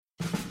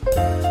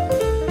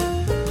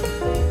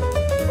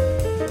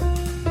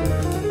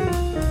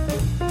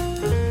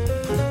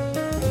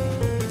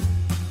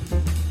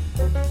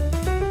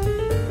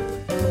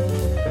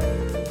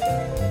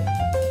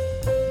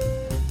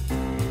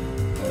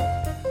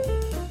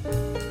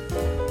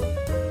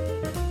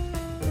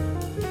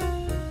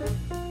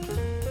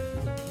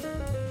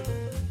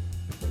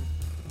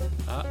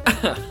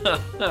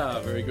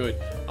Very good.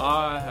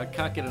 I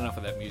can't get enough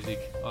of that music.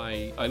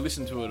 I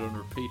listen to it on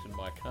repeat in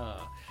my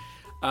car.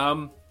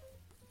 I'm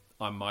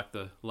Mike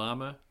the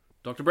Llama.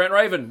 Dr. Brent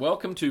Raven,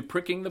 welcome to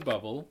Pricking the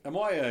Bubble. Am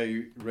I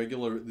a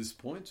regular at this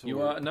point? Or?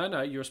 You are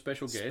no. You're a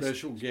special guest.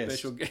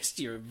 Special guest.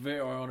 You're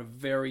on a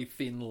very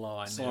thin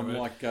line. So I'm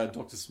like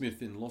Dr.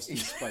 Smith in Lost in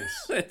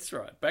Space. That's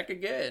right. Back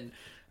again.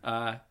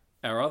 Our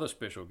other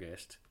special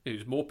guest,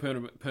 who's more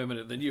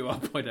permanent than you, I'll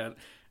point out,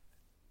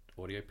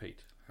 Audio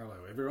Pete. Hello,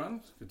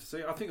 everyone. Good to see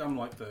you. I think I'm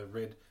like the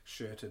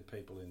red-shirted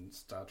people in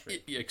Star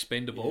Trek.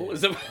 Expendable. Yeah,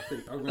 Is it? I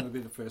think I'm going to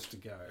be the first to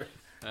go.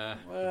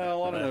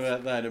 Well, I don't know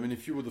about that. I mean,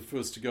 if you were the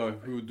first to go,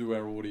 who would do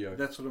our audio?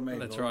 That's what I mean.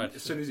 That's well, right.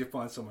 As soon as you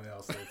find someone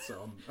else,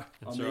 I'm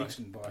right.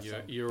 eaten by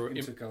You're some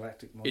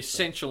intergalactic monster.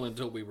 Essential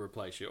until we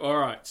replace you. All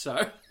right,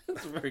 so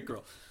that's very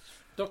cool.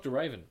 Dr.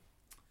 Raven,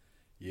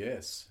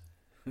 Yes.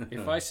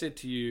 if I said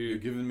to You're you,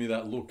 giving me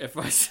that look. if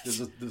I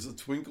said There's a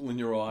twinkle in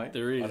your eye.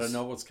 There is. I don't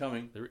know what's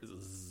coming. there is a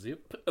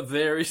zip,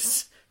 there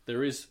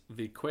is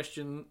the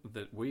question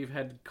that we've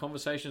had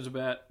conversations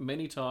about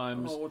many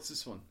times. Oh, what's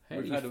this one?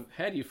 How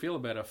do you feel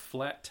about a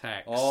flat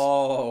tax?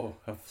 Oh,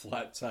 a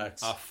flat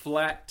tax. A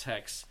flat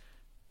tax.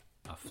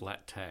 A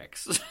flat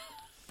tax.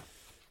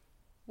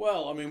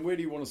 Well, I mean, where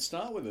do you want to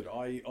start with it?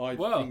 I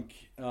think...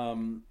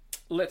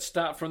 Let's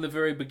start from the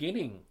very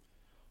beginning.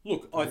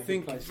 Look, I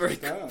think... Very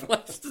good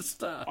place to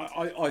start.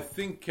 I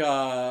think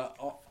I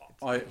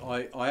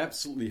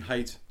absolutely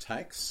hate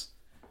tax,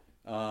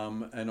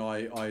 and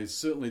I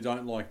certainly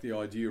don't like the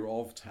idea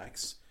of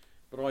tax.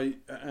 But I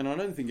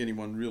don't think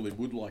anyone really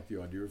would like the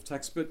idea of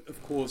tax. But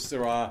of course,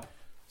 there are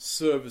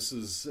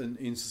services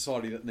in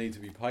society that need to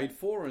be paid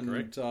for, and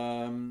Correct.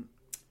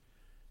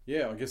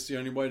 I guess the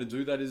only way to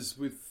do that is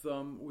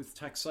with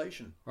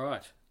taxation.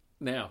 Right.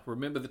 Now,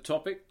 remember the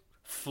topic?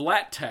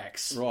 Flat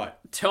tax. Right.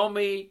 Tell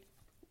me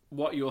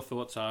what your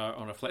thoughts are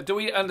on a flat... Do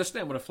we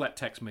understand what a flat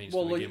tax means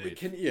to begin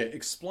with?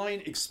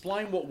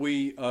 Explain what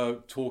we are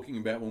talking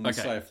about when we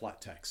say a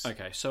flat tax.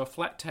 Okay, so a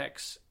flat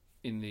tax,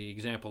 in the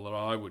example that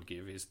I would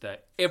give, is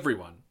that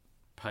everyone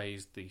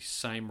pays the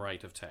same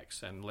rate of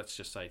tax, and let's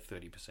just say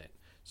 30%.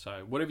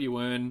 So whatever you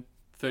earn,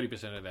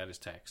 30% of that is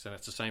tax, and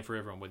it's the same for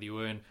everyone. Whether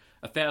you earn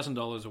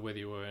 $1,000 or whether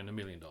you earn $1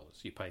 million,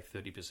 you pay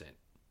 30%.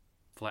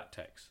 Flat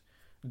tax.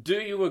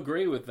 Do you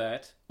agree with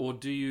that, or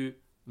do you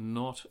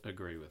not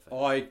agree with that?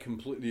 I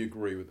completely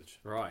agree with it.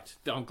 Right.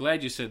 I'm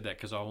glad you said that,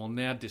 because I will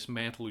now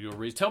dismantle your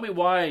reason. Tell me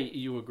why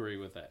you agree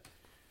with that.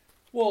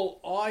 Well,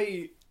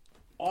 I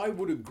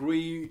would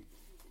agree.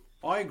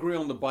 I agree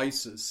on the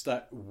basis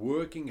that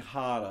working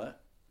harder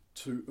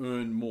to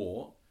earn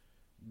more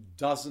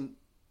doesn't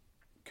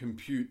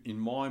compute in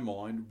my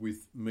mind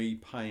with me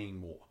paying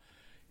more.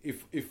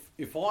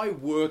 If I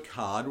work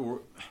hard,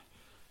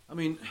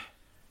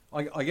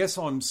 I guess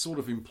I'm sort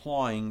of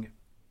implying.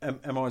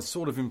 Am I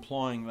sort of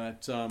implying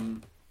that? I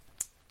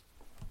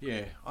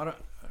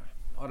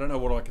don't know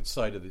what I could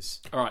say to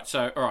this. All right.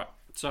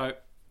 So,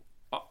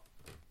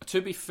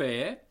 to be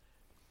fair,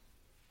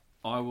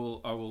 I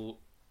will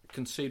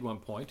concede one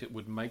point. It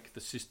would make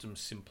the system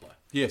simpler.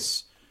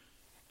 Yes,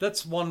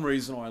 that's one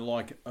reason I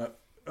like,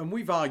 and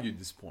we've argued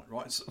this point,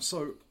 right?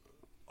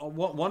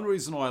 One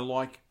reason I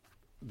like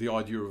the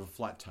idea of a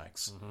flat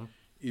tax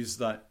is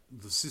that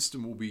the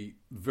system will be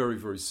very,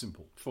 very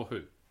simple. For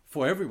who?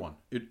 For everyone.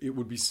 It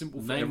would be simple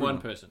for Name everyone.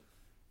 one person.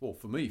 Well,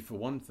 for me, for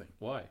one thing.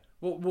 Why?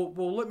 Well,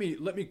 let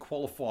me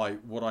qualify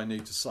what I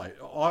need to say.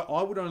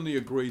 I would only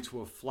agree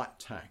to a flat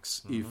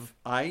tax if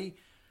A,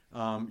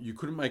 you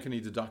couldn't make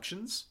any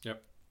deductions.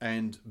 Yep.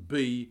 And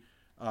B,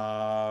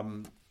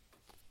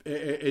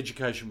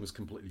 education was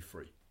completely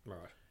free.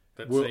 Right.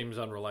 That Well- seems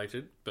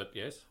unrelated, but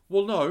yes.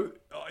 Well, no,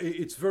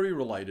 it's very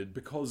related,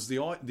 because the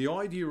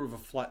idea of a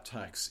flat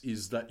tax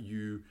is that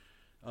you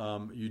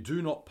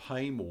do not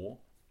pay more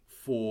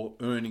for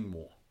earning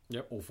more,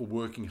 Yep. or for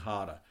working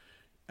harder,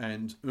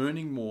 and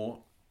earning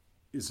more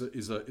is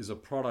a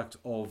product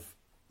of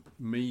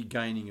me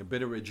gaining a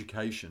better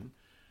education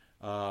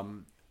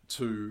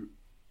to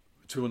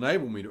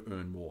enable me to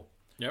earn more.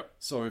 Yep.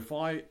 So if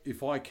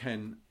I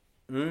can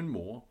earn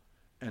more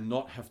and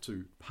not have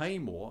to pay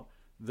more,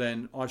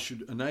 then I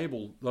should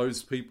enable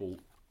those people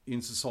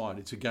in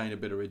society to gain a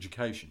better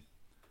education.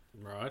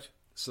 Right.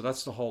 So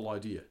that's the whole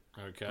idea.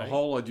 Okay. The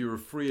whole idea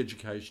of free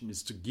education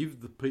is to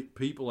give the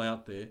people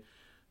out there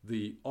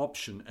the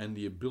option and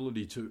the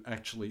ability to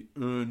actually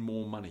earn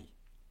more money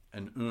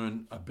and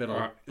earn a better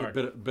All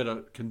right.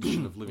 better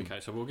condition of living. Okay,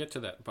 so we'll get to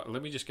that, but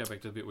let me just go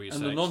back to the bit where you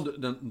And say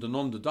the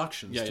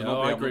non-deductions. Yeah, to yeah,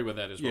 not be I able- agree with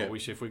that as well.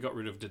 Yeah. If we got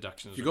rid of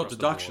deductions, If you've got across the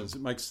deductions,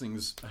 board. it makes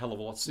things a hell of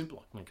a lot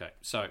simpler. Okay,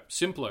 so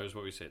simpler is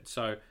what we said.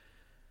 So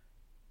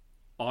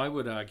I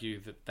would argue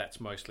that that's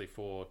mostly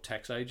for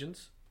tax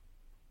agents.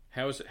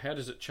 How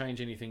does it change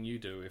anything you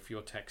do if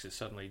your tax is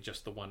suddenly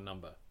just the one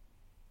number?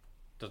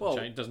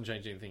 Doesn't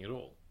change anything at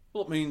all.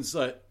 Well, it means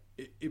that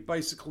it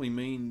basically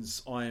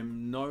means I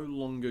am no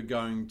longer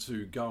going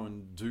to go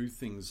and do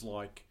things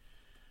like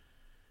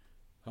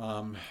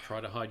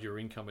Try to hide your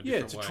income a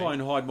Yeah, different to way. try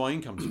and hide my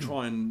income, to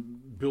try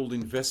and build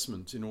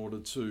investment in order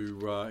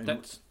to.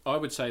 I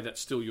would say that's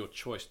still your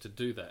choice to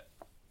do that.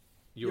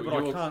 Yeah, but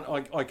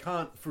I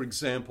can't. For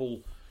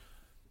example,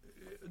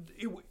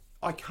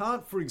 I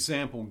can't. For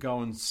example, go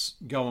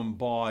and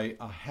buy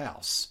a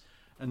house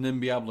and then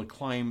be able to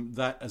claim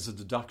that as a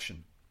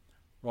deduction,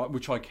 right?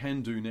 Which I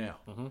can do now.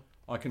 Mm-hmm.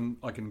 I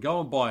can go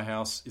and buy a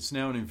house. It's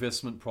now an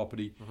investment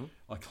property. Mm-hmm.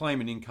 I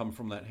claim an income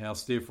from that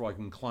house. Therefore, I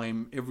can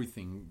claim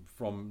everything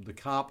from the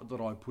carpet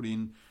that I put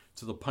in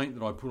to the paint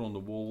that I put on the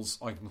walls.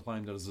 I can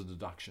claim that as a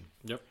deduction.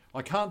 Yep.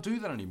 I can't do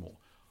that anymore.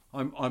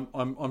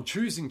 I'm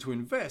choosing to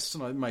invest,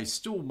 and I may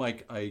still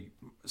make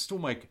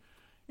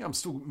I'm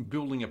still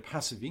building a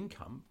passive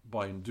income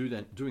by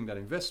doing that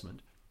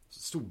investment.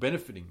 It's still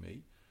benefiting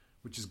me,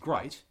 which is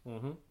great.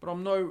 Mm-hmm. But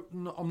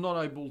I'm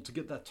not able to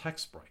get that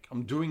tax break.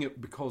 I'm doing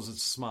it because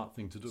it's a smart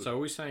thing to do. So are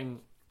we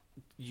saying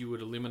you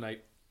would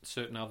eliminate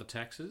certain other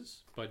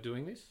taxes by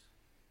doing this?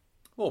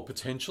 Well,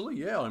 potentially,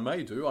 yeah, I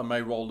may do. I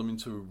may roll them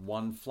into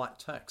one flat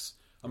tax.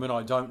 I mean,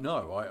 I don't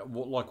know.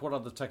 What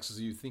other taxes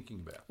are you thinking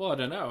about? Well, I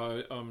don't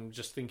know. I'm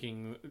just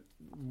thinking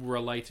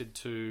related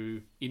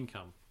to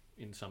income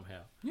in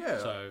somehow. Yeah.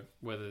 So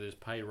whether there's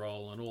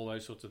payroll and all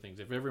those sorts of things.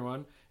 If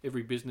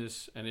every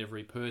business and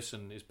every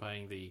person is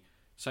paying the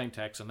same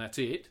tax and that's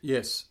it,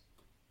 Yes.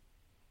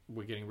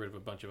 we're getting rid of a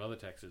bunch of other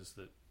taxes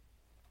that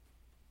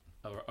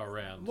are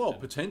around. Well,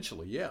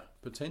 potentially, yeah,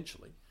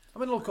 potentially. I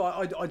mean, look,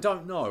 I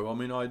don't know. I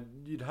mean,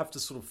 you'd have to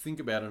sort of think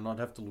about it, and I'd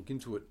have to look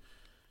into it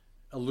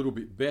a little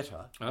bit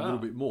better, a little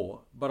bit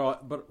more.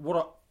 But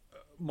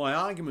my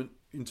argument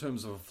in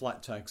terms of a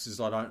flat tax is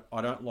I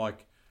don't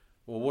like,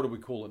 well, what do we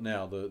call it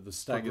now? The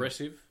staggered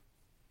progressive.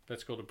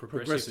 That's called a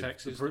progressive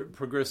tax system.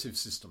 Progressive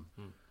system.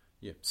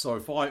 Yeah. So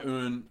if I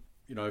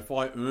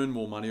earn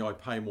more money, I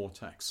pay more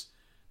tax.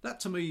 That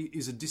to me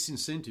is a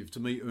disincentive to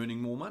me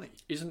earning more money.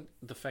 Isn't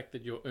the fact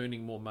that you're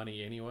earning more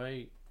money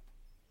anyway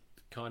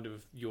kind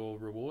of your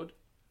reward?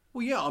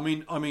 Well, yeah. I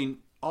mean,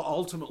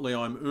 ultimately,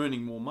 I'm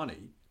earning more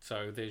money.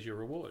 So there's your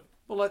reward.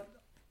 Well,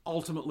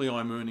 ultimately,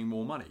 I'm earning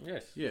more money.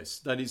 Yes.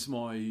 That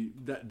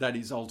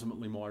is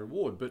ultimately my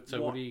reward. But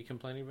so what are you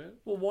complaining about?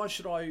 Well, why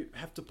should I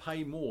have to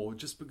pay more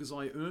just because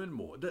I earn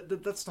more?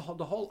 That's the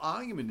whole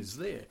argument is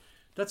there.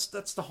 That's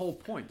the whole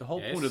point. The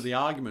whole point of the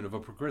argument of a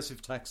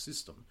progressive tax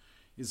system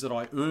is that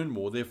I earn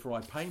more, therefore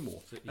I pay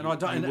more. So and I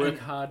don't work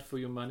hard for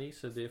your money,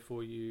 so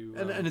therefore you.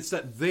 And it's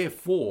that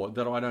therefore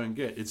that I don't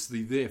get. It's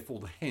the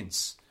therefore, the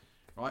hence,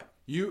 right?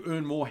 You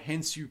earn more,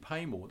 hence you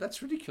pay more.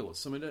 That's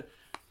ridiculous. I mean,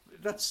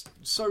 that's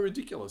so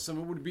ridiculous. I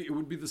mean, it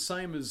would be the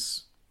same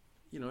as,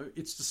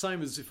 it's the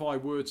same as if I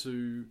were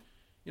to,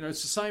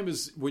 it's the same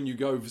as when you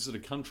go visit a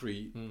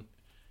country.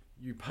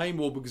 You pay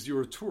more because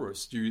you're a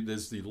tourist.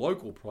 There's the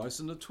local price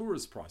and the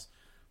tourist price.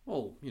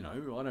 Well,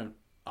 I don't.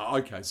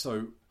 Okay,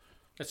 so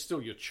that's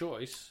still your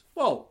choice.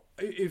 Well,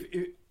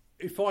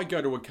 if I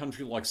go to a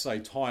country like, say,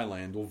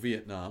 Thailand or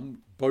Vietnam,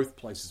 both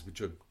places which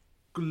are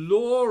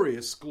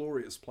glorious,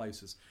 glorious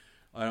places,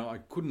 I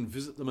couldn't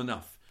visit them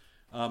enough.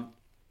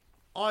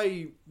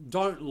 I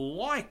don't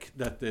like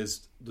that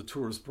there's the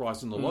tourist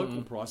price and the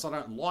local price. I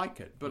don't like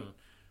it, but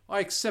I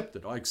accept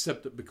it. I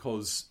accept it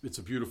because it's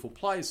a beautiful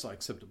place. I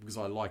accept it because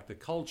I like the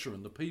culture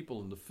and the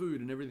people and the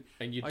food and everything.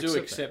 And you do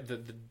accept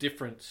that the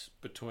difference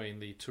between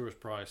the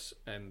tourist price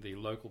and the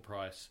local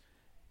price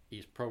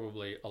is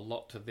probably a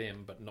lot to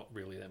them, but not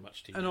really that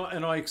much to you.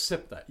 And I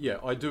accept that. Yeah,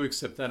 I do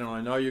accept that, and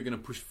I know you're going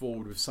to push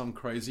forward with some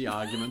crazy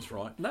arguments,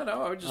 right? No,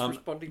 I was just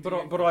responding to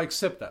you. But I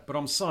accept that. But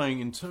I'm saying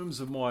in terms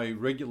of my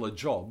regular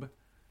job,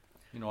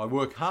 I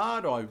work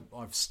hard,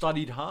 I've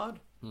studied hard,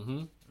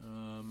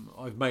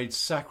 I've made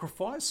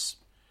sacrifice.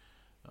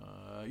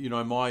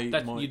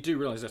 You do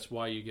realise that's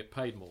why you get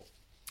paid more.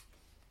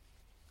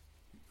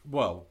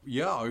 Well,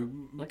 yeah.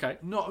 Okay.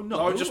 No.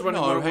 I was just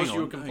wondering what it was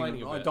you were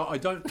complaining about. I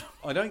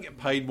don't get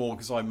paid more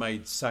because I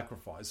made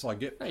sacrifice. I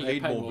get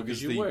paid more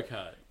because you work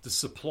hard. The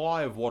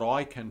supply of what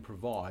I can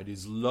provide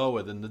is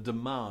lower than the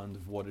demand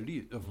of what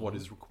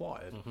is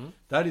required.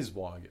 That is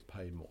why I get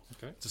paid more.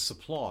 Okay. The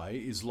supply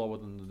is lower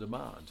than the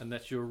demand, and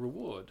that's your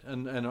reward.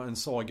 And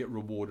so I get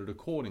rewarded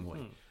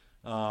accordingly.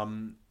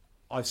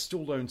 I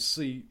still don't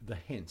see the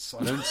hence.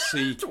 I don't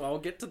see. Well, I'll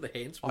get to the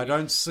hence. I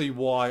don't see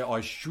why I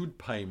should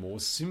pay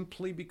more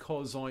simply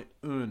because I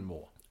earn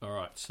more. All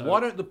right. So why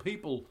don't the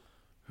people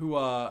who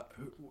are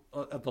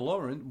at the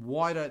lower end?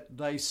 Why don't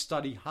they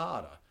study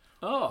harder?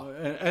 Oh,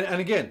 and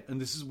again,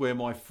 and this is where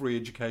my free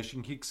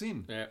education kicks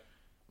in. Yeah.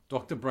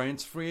 Dr.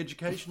 Brandt's free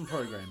education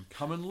program.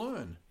 Come and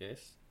learn.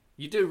 Yes.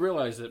 You do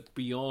realise that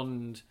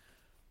beyond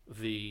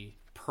the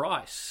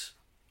price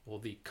or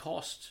the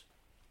cost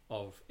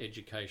of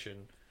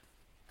education,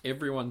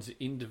 everyone's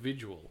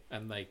individual,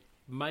 and they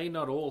may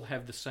not all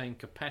have the same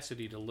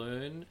capacity to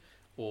learn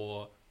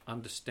or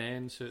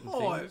understand certain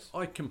things.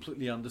 I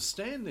completely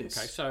understand this.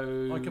 Okay,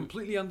 so I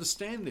completely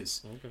understand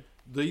this. Okay.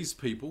 These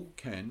people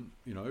can,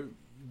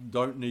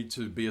 don't need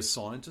to be a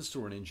scientist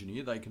or an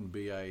engineer. They can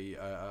be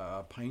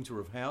a painter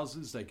of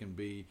houses. They can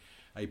be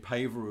a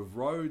paver of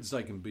roads,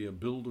 they can be a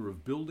builder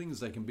of buildings,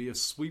 they can be a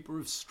sweeper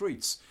of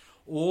streets.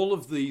 All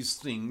of these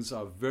things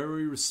are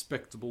very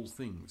respectable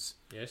things.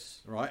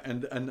 Yes. Right?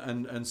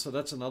 And so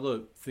that's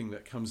another thing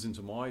that comes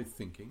into my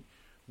thinking.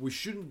 We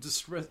shouldn't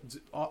disrespect.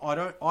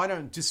 I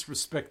don't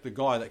disrespect the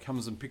guy that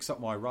comes and picks up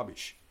my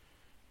rubbish.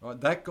 Right?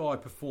 That guy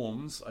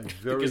performs a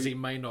very Because he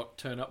may not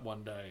turn up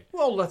one day.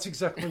 well. That's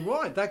exactly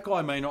right. That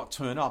guy may not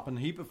turn up, and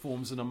he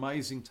performs an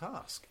amazing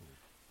task.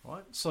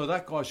 Right? So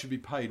that guy should be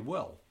paid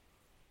well.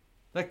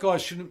 That guy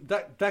shouldn't.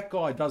 That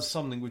guy does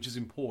something which is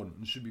important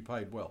and should be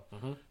paid well.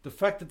 Mm-hmm. The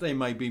fact that there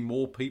may be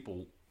more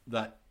people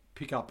that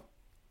pick up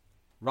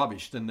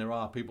rubbish than there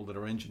are people that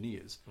are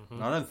engineers,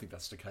 and I don't think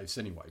that's the case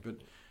anyway.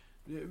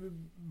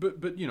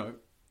 But you know,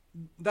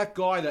 that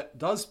guy that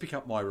does pick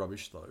up my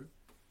rubbish though,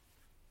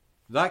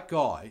 that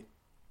guy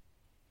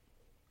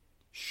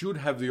should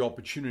have the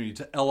opportunity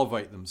to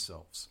elevate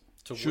themselves.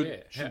 To Should-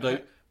 where? should How-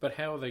 they- But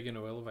how are they going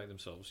to elevate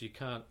themselves? You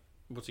can't.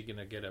 What's he going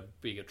to get, a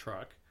bigger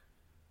truck?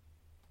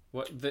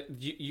 What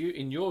you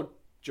in your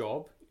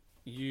job,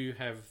 you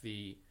have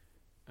the.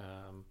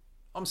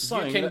 I'm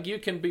saying that, you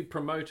can be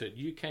promoted.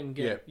 You can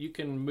get. Yeah. You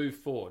can move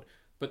forward.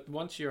 But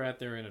once you're out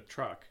there in a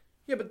truck,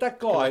 yeah, but that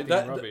guy,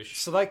 collecting rubbish.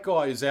 so that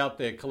guy is out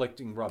there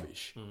collecting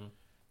rubbish.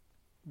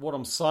 What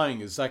I'm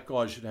saying is that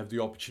guy should have the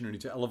opportunity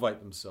to elevate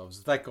themselves.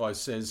 If that guy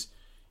says,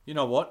 you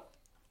know what,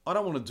 I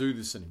don't want to do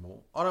this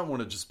anymore. I don't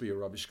want to just be a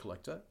rubbish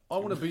collector. I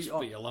want to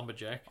be a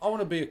lumberjack. I want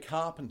to be a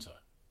carpenter.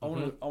 I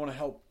want to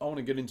help. I want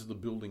to get into the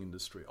building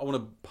industry. I want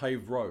to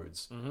pave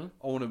roads.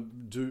 I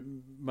want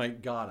to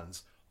make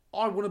gardens.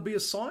 I want to be a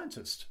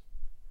scientist.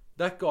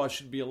 That guy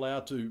should be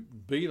allowed to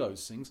be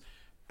those things,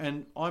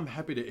 and I'm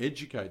happy to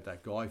educate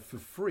that guy for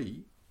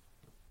free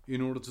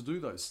in order to do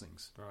those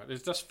things. Right.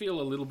 It does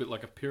feel a little bit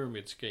like a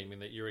pyramid scheme in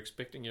that you're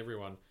expecting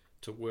everyone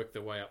to work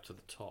their way up to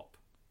the top,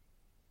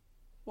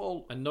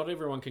 Well, and not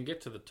everyone can get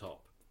to the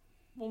top.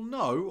 Well,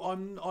 no,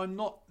 I'm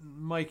not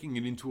making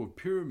it into a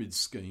pyramid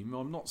scheme.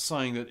 I'm not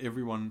saying that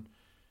everyone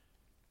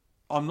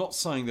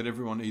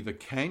either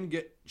can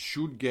get,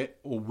 should get,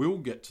 or will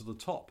get to the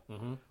top.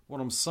 What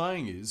I'm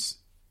saying is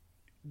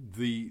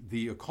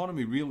the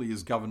economy really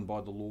is governed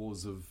by the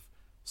laws of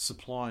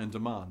supply and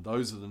demand.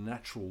 Those are the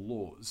natural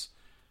laws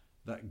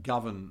that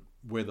govern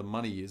where the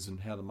money is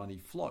and how the money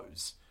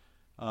flows.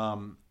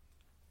 All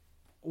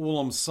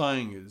I'm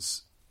saying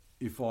is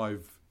if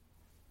I've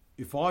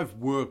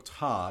worked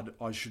hard,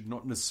 I should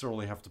not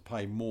necessarily have to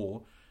pay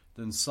more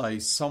than, say,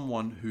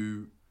 someone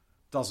who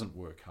doesn't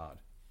work hard.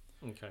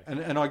 Okay.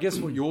 And I guess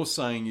what you're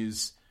saying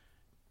is,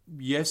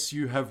 yes,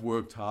 you have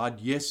worked hard.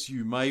 Yes,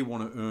 you may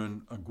want to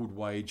earn a good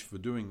wage for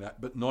doing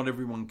that, but not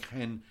everyone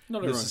can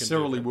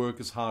necessarily work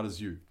as hard as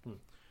you.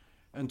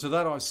 And to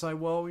that I say,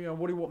 well, you know,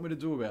 what do you want me to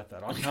do about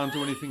that? I can't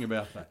do anything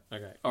about that.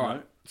 Okay. All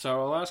right. So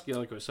I'll ask you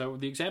another question. So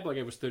the example I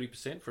gave was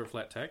 30% for a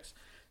flat tax.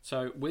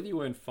 So whether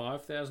you earn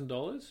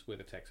 $5,000, where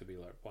the tax would be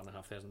like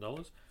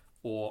 $1,500,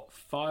 or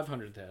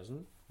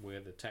 $500,000, where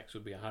the tax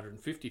would be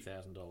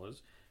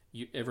 $150,000,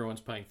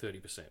 everyone's paying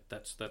 30%.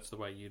 That's the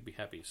way you'd be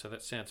happy. So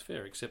that sounds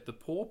fair. Except the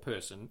poor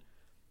person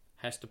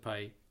has to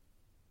pay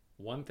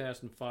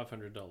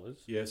 $1,500.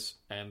 Yes.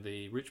 And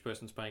the rich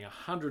person's paying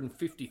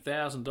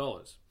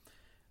 $150,000.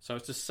 So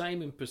it's the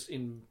same in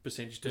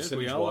percentage terms.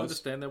 We all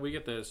understand that we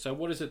get the. So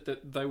what is it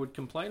that they would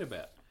complain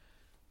about?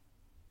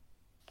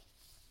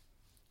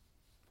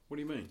 What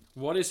do you mean?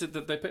 What is it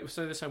that they pay?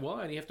 So they say, well,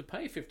 I only have to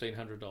pay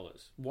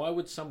 $1,500. Why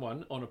would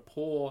someone on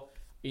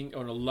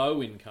a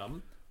low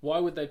income, why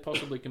would they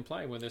possibly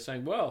complain when they're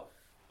saying, well,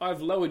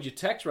 I've lowered your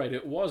tax rate.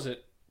 It was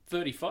at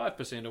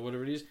 35% or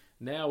whatever it is.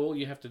 Now all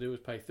you have to do is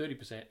pay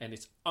 30%, and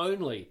it's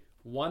only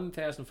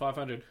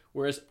 $1,500,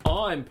 whereas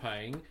I'm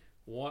paying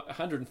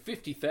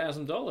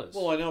 $150,000.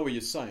 Well, I know what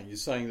you're saying. You're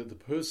saying that the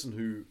person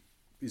who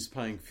is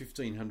paying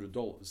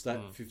 $1,500, that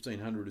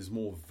 $1,500 is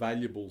more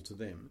valuable to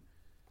them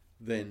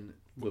than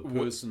the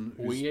person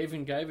who's... We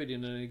even gave it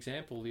in an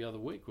example the other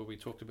week where we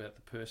talked about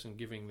the person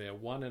giving their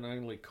one and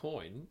only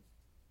coin,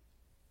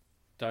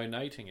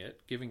 donating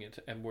it, giving it,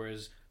 and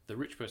whereas the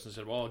rich person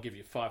said, well, I'll give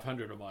you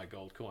 500 of my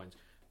gold coins.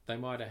 They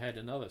might have had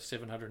another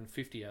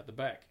 750 out the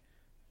back.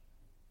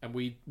 And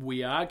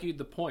we argued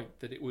the point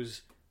that it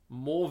was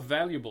more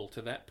valuable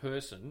to that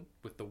person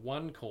with the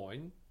one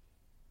coin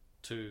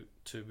to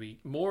be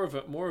more of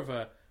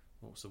a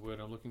what's the word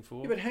I'm looking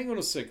for? Yeah, but hang on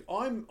a sec.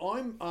 I'm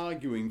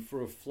arguing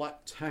for a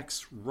flat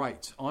tax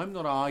rate. I'm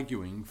not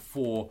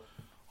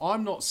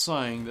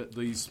saying that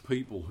these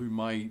people who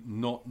may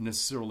not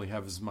necessarily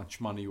have as much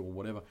money or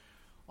whatever,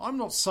 I'm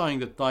not saying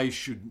that they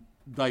should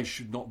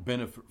not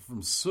benefit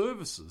from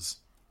services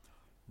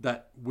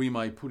that we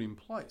may put in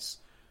place.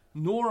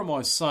 Nor am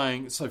I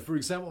saying, so for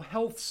example,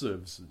 health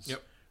services.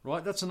 Yep.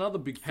 Right? That's another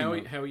big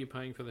thing. How are you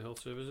paying for the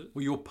health services?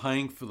 Well, you're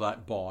paying for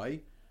that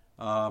by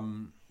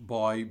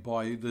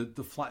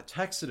the flat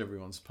tax that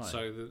everyone's paying.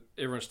 So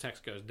everyone's tax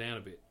goes down a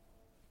bit.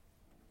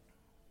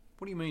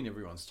 What do you mean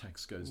everyone's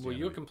tax goes down? Well,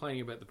 you're a bit? complaining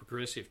about the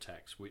progressive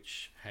tax,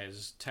 which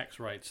has tax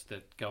rates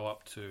that go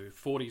up to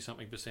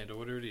 40-something% or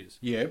whatever it is.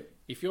 Yeah.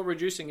 If you're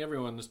reducing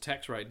everyone's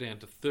tax rate down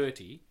to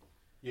 30,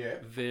 Yeah.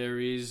 there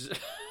is,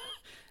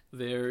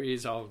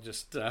 I'll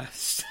just,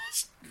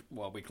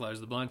 while we close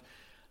the blind,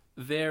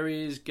 there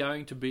is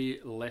going to be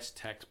less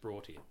tax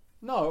brought in.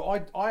 No,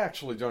 I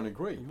actually don't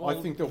agree. I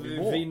think there'll be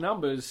more. The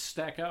numbers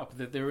stack up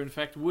that there in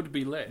fact would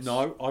be less.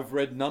 No, I've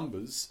read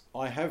numbers.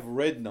 I have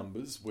read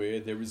numbers where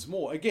there is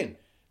more. Again,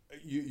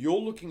 you're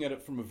looking at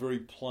it from a very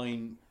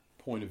plain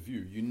point of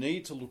view. You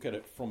need to look at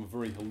it from a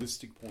very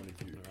holistic point of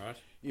view. All right.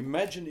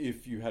 Imagine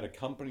if you had a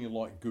company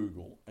like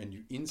Google and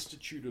you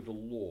instituted a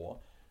law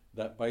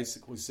that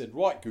basically said,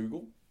 right,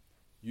 Google,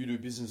 you do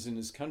business in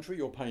this country,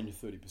 you're paying you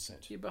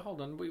 30%. Yeah, but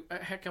hold on.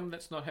 How come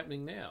that's not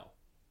happening now?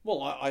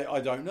 Well,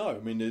 I don't know. I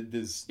mean,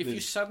 there's... If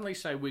you suddenly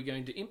say we're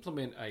going to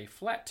implement a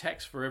flat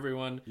tax for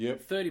everyone,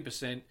 Yep.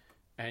 30%,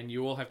 and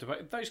you all have to pay,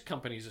 those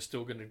companies are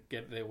still going to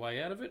get their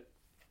way out of it.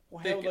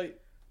 Well, how are they...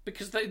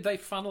 Because they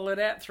funnel it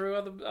out through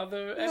other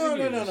No,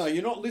 avenues. no.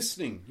 You're not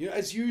listening.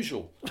 As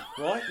usual,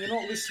 right? You're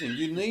not listening.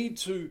 You need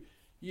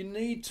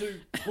to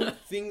put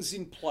things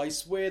in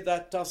place where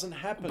that doesn't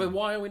happen. But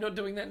why are we not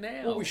doing that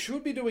now? Well, we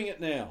should be doing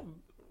it now.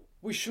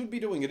 We should be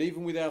doing it.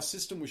 Even with our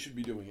system, we should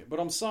be doing it.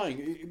 But I'm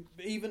saying,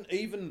 even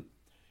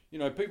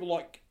people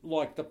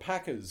like the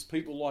Packers,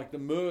 people like the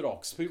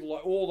Murdochs, people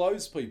like all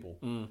those people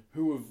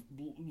who have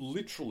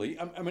literally,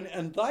 I mean,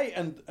 and they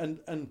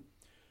and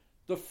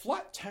the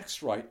flat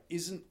tax rate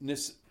isn't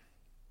necessarily.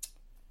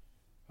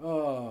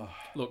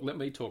 Look, let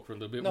me talk for a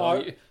little bit.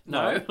 No,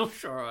 No,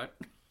 all right.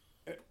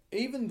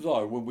 Even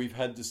though when we've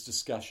had this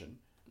discussion,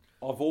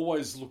 I've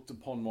always looked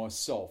upon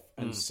myself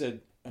and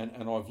said,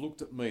 and I've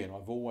looked at me and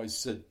I've always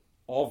said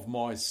of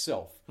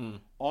myself,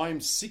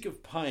 I'm sick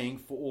of paying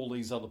for all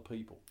these other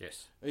people.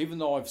 Yes. Even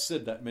though I've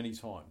said that many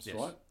times, Yes.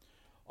 right?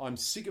 I'm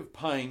sick of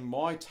paying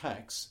my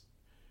tax.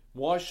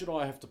 Why should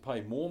I have to pay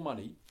more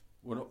money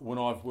when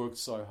I've worked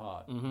so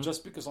hard?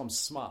 Just because I'm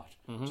smart,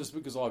 just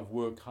because I've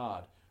worked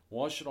hard,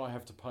 why should I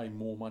have to pay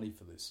more money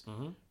for this?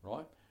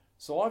 Right?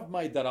 So I've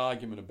made that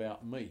argument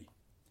about me.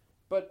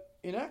 But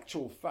in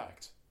actual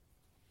fact,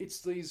 it's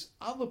these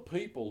other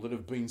people that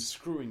have been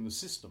screwing the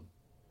system.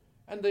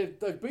 And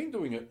they've been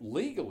doing it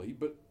legally,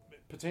 but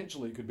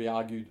potentially it could be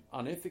argued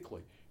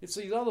unethically. It's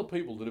these other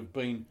people that have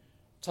been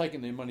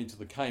taking their money to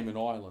the Cayman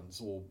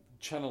Islands or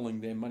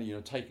channeling their money,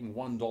 taking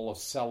 $1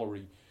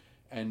 salary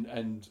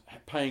and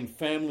paying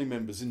family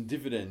members in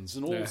dividends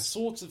and all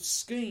sorts of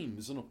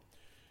schemes. And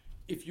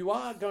if you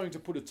are going to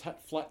put a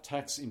flat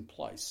tax in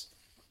place,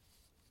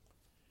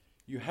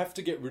 you have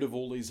to get rid of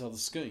all these other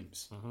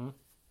schemes.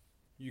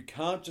 You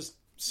can't just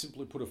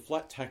simply put a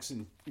flat tax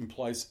in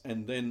place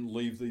and then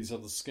leave these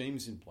other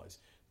schemes in place.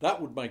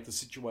 That would make the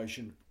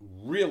situation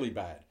really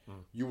bad.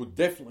 You would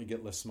definitely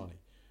get less money.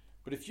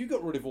 But if you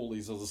got rid of all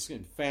these other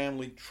schemes,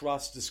 family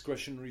trust,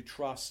 discretionary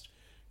trust,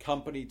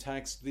 company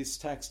tax, this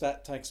tax,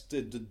 that tax,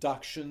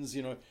 deductions,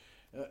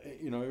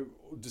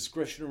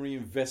 discretionary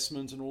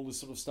investment and all this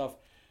sort of stuff,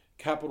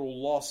 capital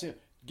loss,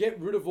 get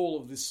rid of all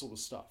of this sort of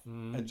stuff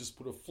and just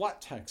put a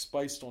flat tax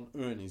based on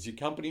earnings. Your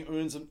company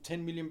earns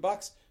 $10 million.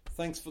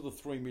 Thanks for the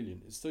 $3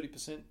 million. Is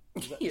 30%?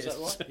 Is that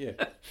right?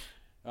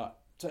 Yeah.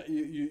 So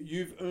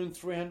you've earned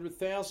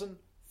 $300,000.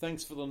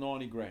 Thanks for the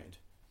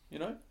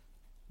 $90,000.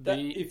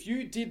 If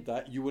you did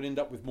that, you would end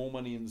up with more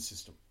money in the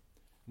system,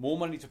 more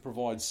money to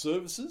provide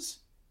services,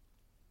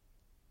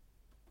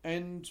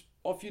 and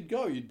off you'd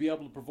go. You'd be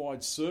able to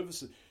provide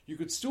services. You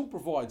could still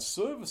provide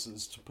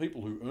services to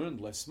people who earned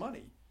less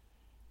money,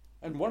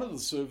 and one of the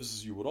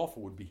services you would offer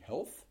would be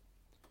health,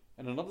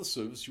 and another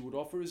service you would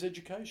offer is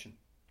education.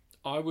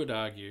 I would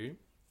argue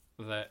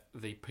that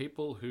the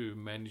people who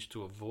manage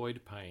to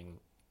avoid paying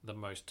the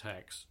most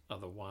tax are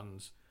the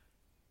ones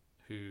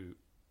who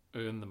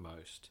earn the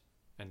most.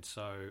 And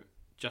so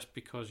just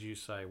because you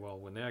say, well,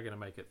 we're now going to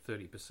make it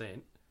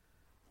 30%,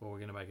 or we're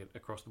going to make it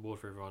across the board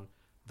for everyone,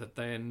 that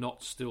they are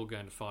not still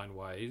going to find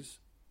ways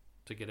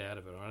to get out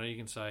of it. I know you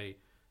can say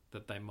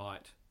that they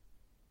might,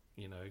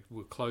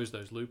 will close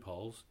those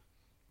loopholes,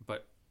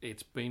 but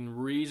it's been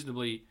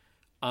reasonably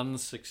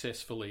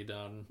unsuccessfully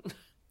done,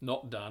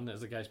 not done,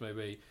 as the case may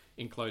be,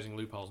 in closing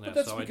loopholes now.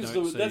 But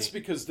that's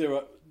because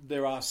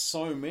there are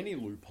so many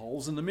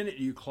loopholes, and the minute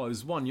you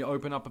close one, you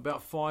open up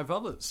about 5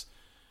 others.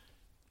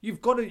 You've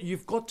got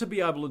to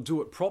be able to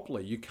do it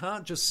properly. You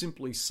can't just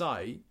simply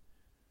say,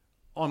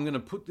 I'm going to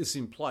put this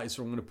in place,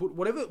 or I'm going to put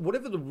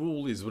whatever the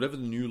rule is, whatever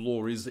the new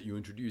law is that you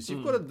introduce.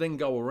 You've got to then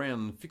go around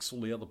and fix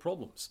all the other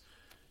problems.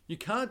 You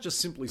can't just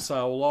simply say,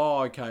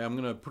 okay, I'm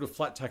going to put a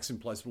flat tax in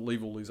place, but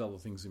leave all these other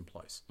things in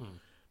place,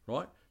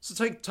 right? So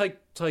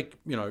take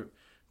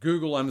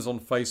Google, Amazon,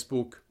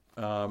 Facebook,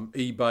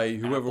 eBay,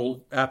 whoever,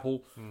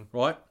 Apple,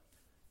 right?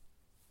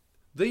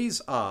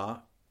 These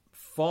are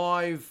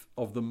 5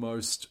 of the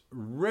most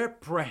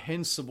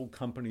reprehensible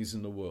companies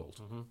in the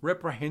world.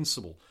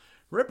 Reprehensible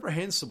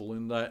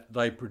in that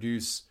they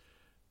produce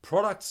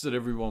products that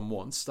everyone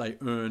wants. They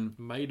earn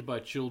made by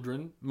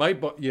children.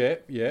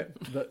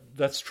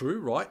 That's true,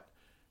 right?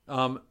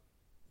 Are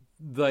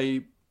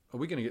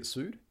we going to get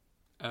sued?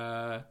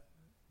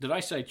 Did I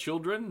say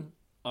children?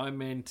 I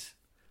meant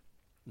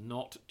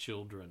not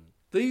children.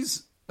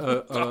 These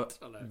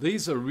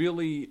these are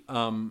really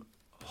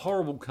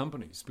horrible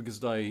companies because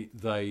they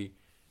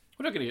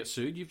We're not going to get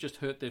sued. You've just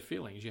hurt their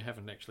feelings. You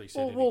haven't actually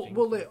said well,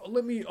 anything.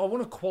 let me. I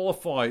want to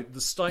qualify the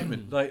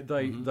statement.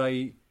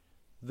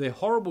 They're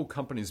horrible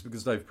companies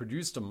because they've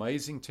produced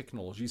amazing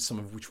technology, some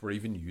of which we're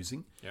even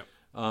using, Yep.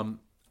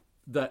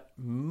 that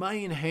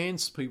may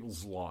enhance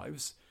people's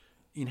lives,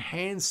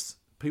 enhance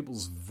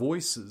people's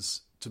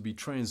voices to be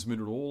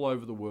transmitted all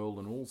over the world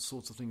and all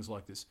sorts of things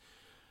like this.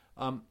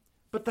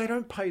 But they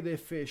don't pay their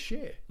fair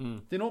share.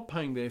 They're not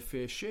paying their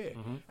fair share.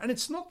 And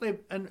it's not their,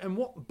 and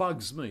what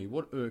bugs me,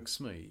 what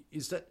irks me,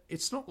 is that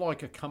it's not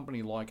like a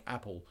company like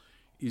Apple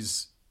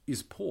is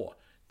poor.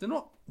 They're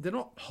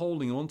not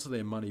holding on to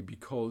their money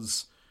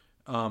because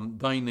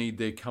they need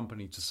their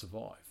company to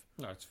survive.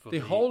 No, it's for They're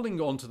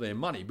holding on to their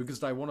money because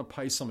they want to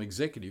pay some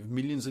executive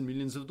millions and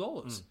millions of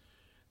dollars.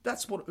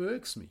 That's what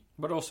irks me.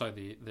 But also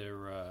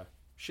their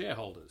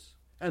shareholders.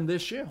 And their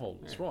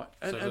shareholders, right.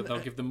 So that they'll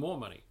give them more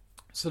money.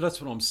 So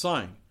that's what I'm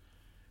saying.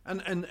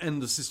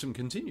 And the system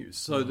continues.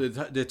 So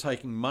they're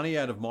taking money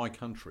out of my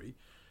country,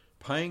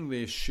 paying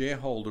their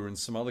shareholder in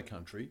some other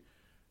country,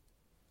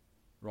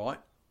 right?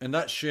 And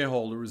that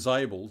shareholder is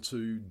able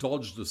to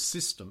dodge the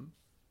system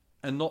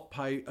and not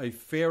pay a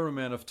fair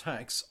amount of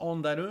tax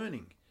on that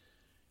earning.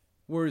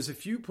 Whereas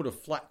if you put a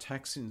flat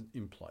tax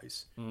in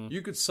place,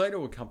 you could say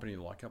to a company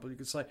like Apple, you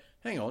could say,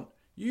 hang on,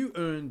 you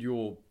earned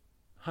your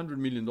 $100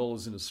 million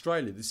in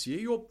Australia this year,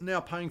 you're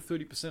now paying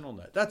 30% on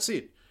that. That's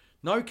it.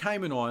 No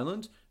Cayman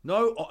Island,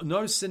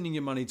 no sending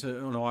your money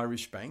to an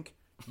Irish bank.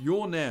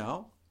 You're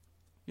now,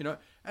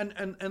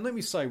 and let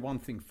me say one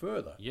thing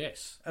further.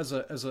 Yes. As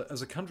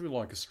a country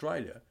like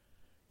Australia,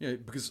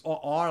 because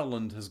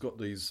Ireland has got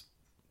these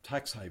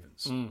tax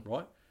havens,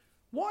 right?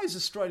 Why is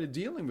Australia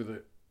dealing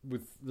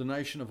with the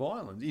nation of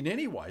Ireland in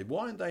any way?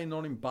 Why aren't they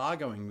not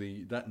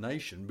embargoing that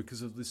nation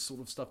because of this sort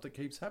of stuff that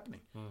keeps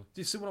happening? Do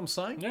you see what I'm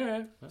saying?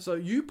 Yeah. So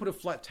you put a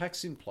flat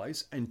tax in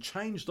place and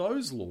change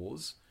those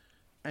laws.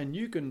 And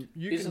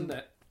Isn't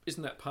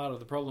that part of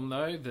the problem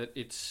though,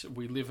 that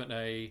we live in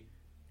a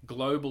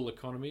global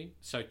economy,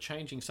 so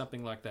changing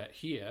something like that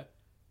here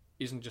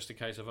isn't just a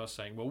case of us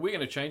saying, well, we're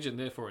going to change it and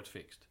therefore it's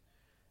fixed.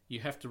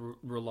 You have to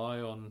rely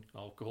on,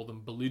 I'll call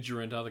them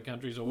belligerent other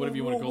countries or whatever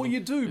you want to call them.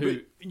 You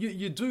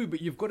do,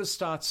 but you've got to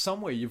start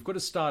somewhere. You've got to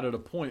start at a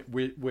point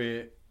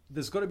where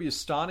there's got to be a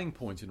starting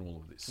point in all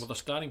of this. Well, the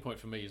starting point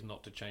for me is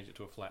not to change it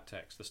to a flat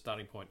tax. The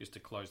starting point is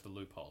to close the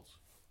loopholes.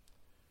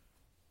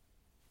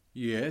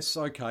 Yes,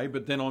 okay,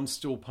 but then I'm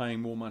still paying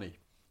more money.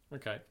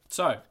 Okay,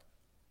 so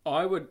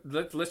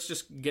let's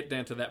just get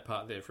down to that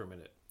part there for a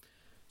minute.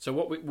 So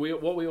what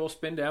we all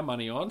spend our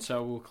money on,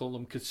 so we'll call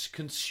them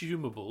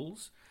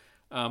consumables.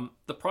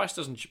 The price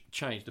doesn't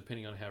change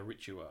depending on how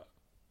rich you are.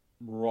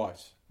 Right.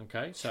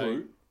 Okay, so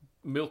True.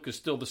 Milk is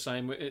still the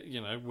same,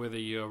 whether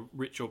you're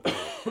rich or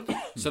poor.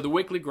 So the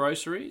weekly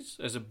groceries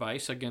as a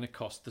base are going to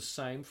cost the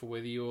same for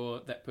whether you're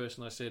that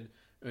person I said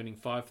earning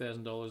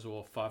 $5,000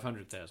 or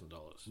 $500,000.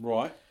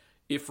 Right.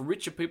 If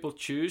richer people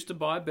choose to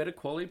buy better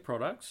quality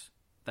products,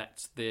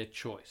 that's their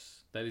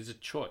choice. That is a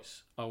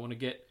choice. I want to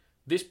get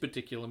this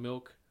particular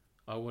milk.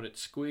 I want it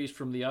squeezed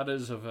from the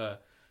udders of a...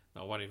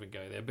 I won't even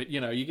go there, but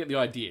you get the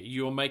idea.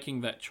 You're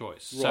making that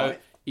choice.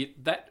 Right. So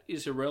that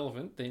is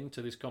irrelevant then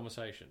to this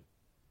conversation.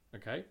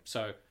 Okay?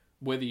 So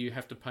whether you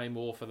have to pay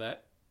more for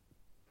that,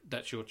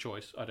 that's your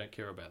choice. I don't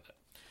care about that.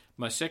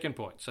 My second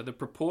point. So the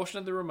proportion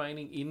of the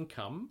remaining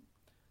income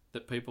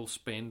that people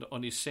spend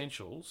on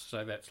essentials,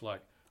 so that's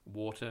like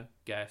water,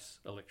 gas,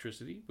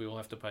 electricity, we all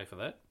have to pay for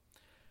that.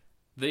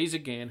 These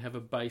again have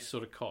a base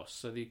sort of cost.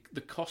 So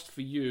the cost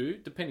for you,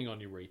 depending on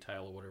your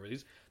retail or whatever it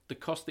is, the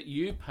cost that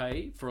you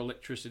pay for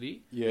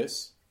electricity,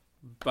 yes,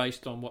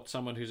 based on what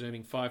someone who's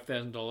earning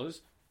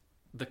 $5,000,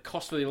 the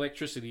cost for the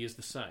electricity is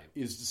the same.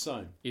 Is the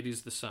same. It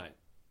is the same.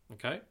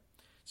 Okay?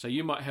 So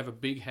you might have a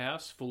big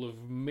house full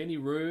of many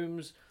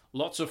rooms,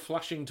 lots of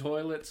flushing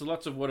toilets,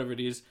 lots of whatever it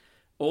is,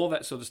 all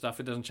that sort of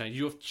stuff. It doesn't change.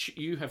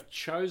 You have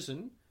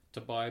chosen to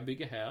buy a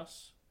bigger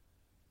house,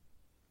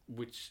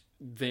 which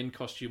then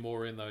costs you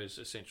more in those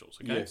essentials.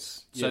 Okay?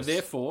 Yes. So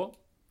therefore,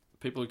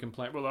 people who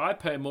complain, well, I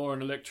pay more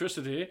on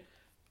electricity,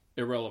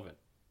 irrelevant,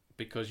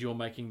 because you're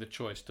making the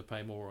choice to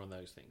pay more on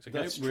those things. Okay?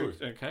 That's true.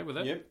 Okay with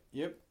that?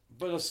 Yep.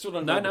 But I still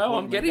don't No, know. no,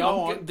 I'm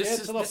getting... This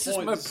is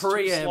my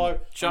preamble.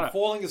 Shut I'm up.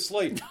 falling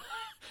asleep.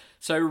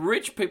 So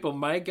rich people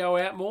may go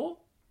out more.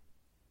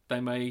 They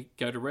may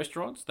go to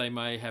restaurants. They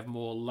may have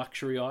more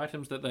luxury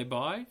items that they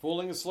buy.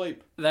 Falling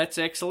asleep. That's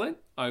excellent.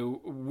 I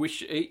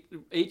wish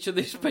each of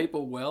these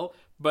people well.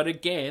 But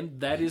again,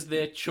 that is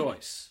their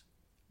choice.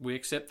 We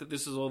accept that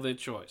this is all their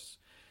choice.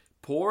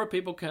 Poorer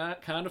people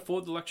can't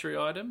afford the luxury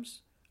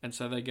items, and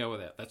so they go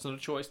without. That's not a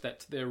choice.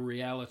 That's their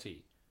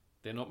reality.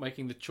 They're not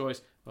making the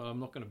choice, oh,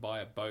 I'm not going to buy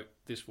a boat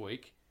this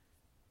week.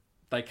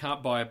 They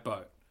can't buy a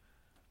boat.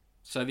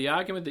 So the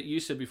argument that you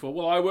said before,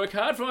 well, I work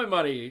hard for my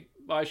money,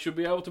 I should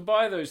be able to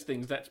buy those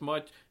things. That's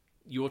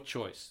your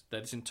choice.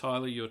 That's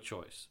entirely your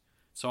choice.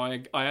 So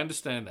I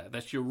understand that.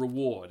 That's your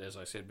reward, as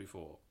I said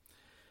before.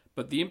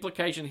 But the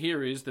implication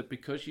here is that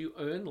because you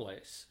earn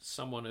less,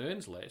 someone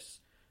earns less,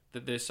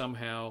 that they're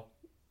somehow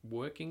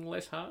working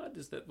less hard.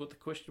 Is that what the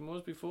question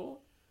was before?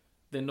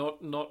 They're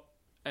not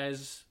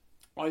as...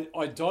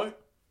 I don't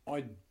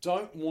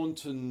want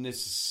to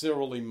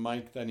necessarily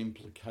make that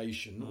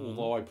implication,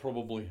 although I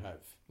probably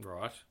have.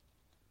 Right.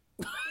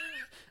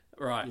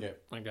 Right. Yeah.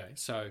 Okay.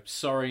 So,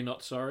 sorry,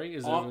 not sorry.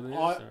 Is that what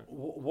it is?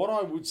 What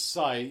I would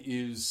say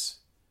is,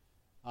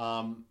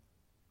 yeah.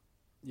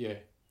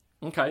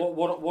 Okay.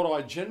 What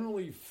I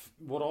generally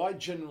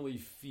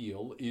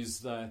feel is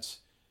that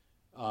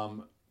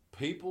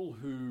people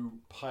who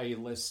pay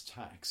less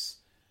tax,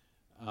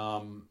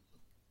 I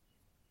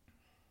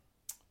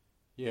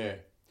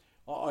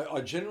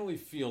generally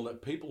feel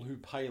that people who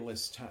pay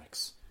less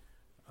tax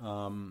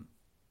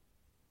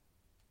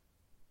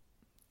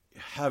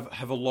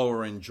have a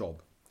lower end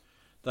job.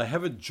 They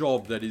have a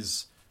job that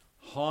is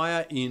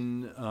higher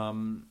in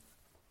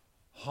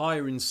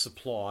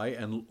supply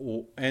and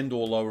or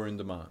lower in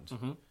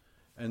demand,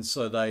 and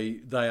so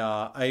they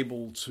are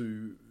able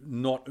to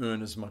not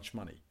earn as much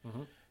money.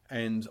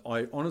 And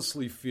I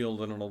honestly feel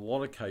that in a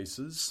lot of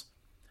cases,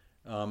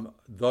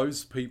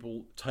 those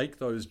people take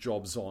those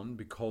jobs on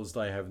because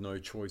they have no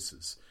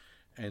choices.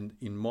 And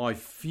in my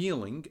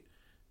feeling,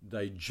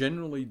 they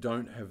generally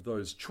don't have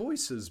those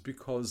choices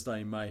because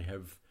they may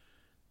have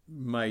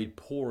made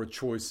poorer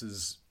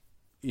choices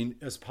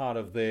as part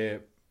of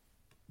their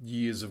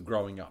years of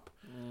growing up.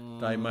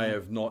 They may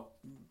have not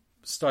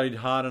studied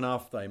hard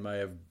enough. They may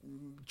have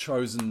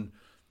chosen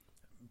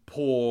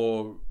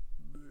poor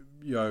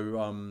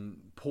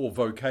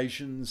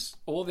vocations.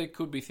 Or there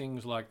could be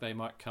things like they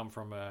might come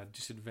from a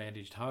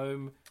disadvantaged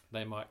home.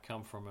 They might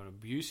come from an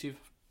abusive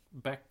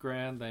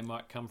background. They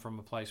might come from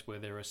a place where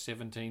there are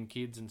 17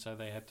 kids and so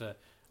they had to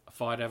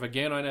fight over.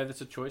 Again, I know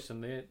that's a choice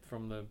and they're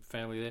from the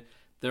family there.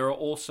 There are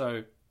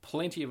also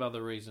plenty of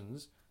other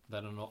reasons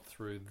that are not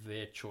through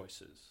their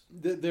choices.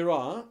 There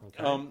are.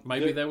 Okay.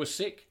 Maybe they were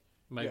sick.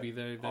 Maybe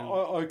they...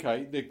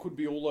 Okay, there could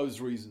be all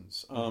those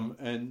reasons.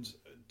 And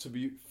to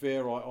be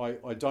fair,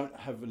 I don't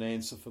have an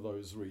answer for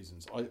those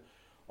reasons.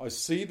 I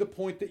see the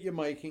point that you're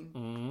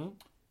making.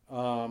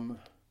 I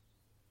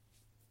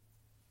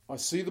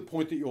see the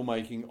point that you're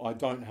making. I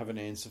don't have an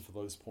answer for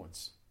those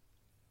points.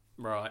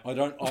 Right. I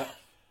don't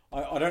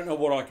know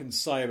what I can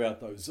say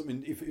about those. I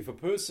mean, if a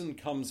person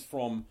comes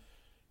from...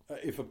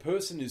 if a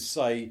person is,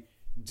 say,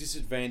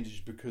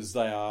 disadvantaged because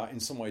they are in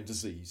some way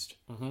diseased,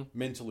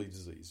 mentally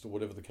diseased, or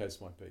whatever the case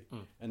might be,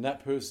 and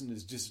that person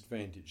is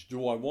disadvantaged,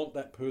 do I want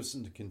that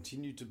person to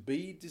continue to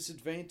be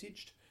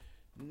disadvantaged?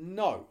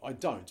 No, I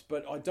don't.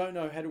 But I don't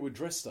know how to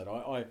address that.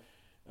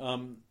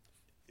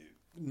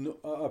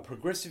 A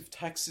progressive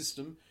tax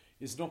system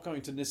is not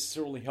going to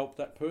necessarily help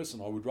that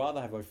person. I would rather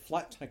have a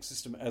flat tax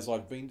system, as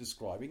I've been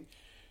describing,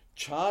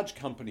 charge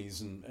companies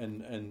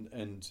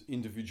and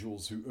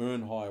individuals who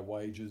earn higher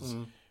wages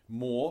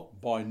more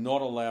by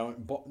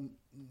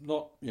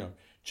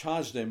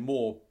charge them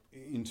more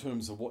in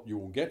terms of what you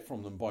will get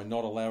from them by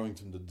not allowing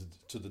them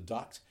to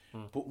deduct,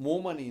 put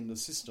more money in the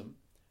system,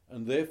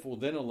 and therefore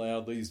then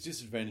allow these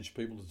disadvantaged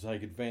people to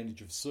take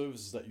advantage of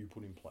services that you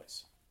put in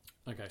place.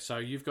 Okay, so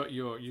you've got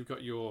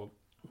your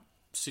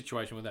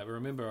situation with that. But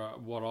remember,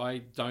 what I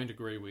don't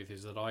agree with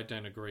is that I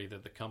don't agree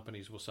that the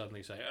companies will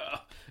suddenly say,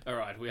 all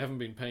right, we haven't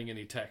been paying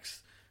any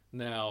tax,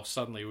 now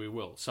suddenly we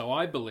will. So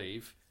I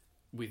believe,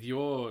 with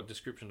your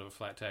description of a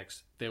flat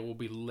tax, there will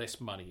be less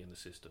money in the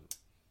system.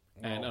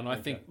 And I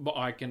think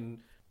I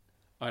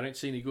don't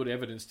see any good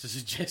evidence to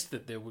suggest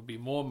that there would be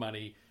more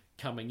money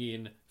coming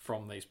in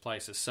from these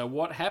places. So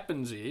what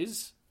happens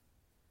is,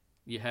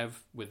 you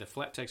have, with a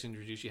flat tax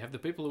introduced, you have the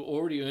people who are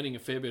already earning a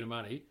fair bit of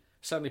money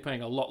suddenly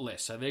paying a lot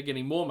less, so they're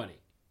getting more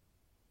money.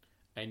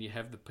 And you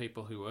have the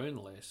people who earn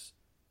less,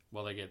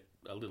 well, they get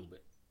a little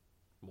bit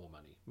more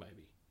money,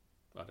 maybe.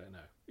 I don't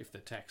know. Is the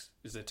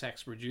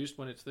tax reduced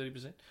when it's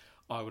 30%?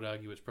 I would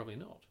argue it's probably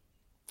not.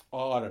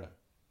 I don't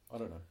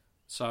know.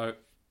 So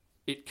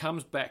it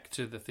comes back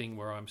to the thing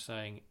where I'm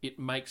saying it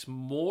makes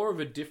more of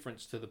a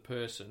difference to the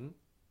person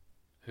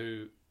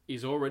who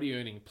is already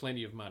earning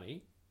plenty of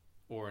money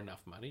or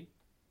enough money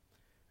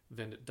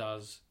than it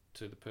does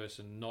to the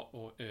person not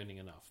earning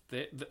enough.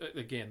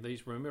 Again,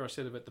 remember I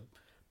said about the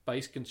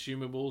base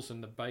consumables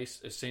and the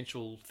base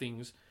essential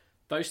things,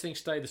 those things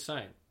stay the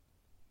same.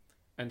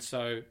 And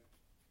so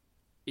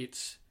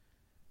it's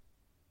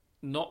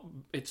not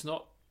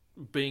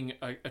being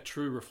a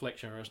true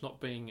reflection, or it's not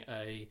being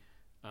a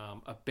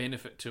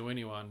benefit to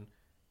anyone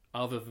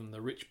other than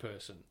the rich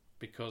person,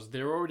 because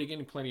they're already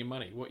getting plenty of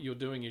money. What you're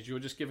doing is you're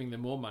just giving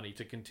them more money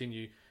to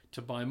continue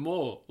to buy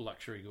more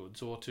luxury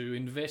goods or to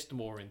invest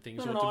more in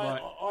things.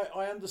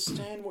 I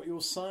understand what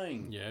you're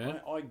saying. Yeah.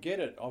 I get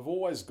it. I've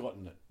always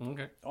gotten it.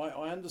 Okay.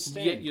 I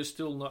understand. Yet you're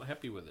still not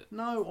happy with it.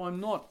 No,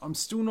 I'm not. I'm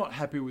still not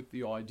happy with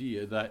the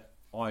idea that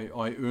I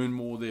earn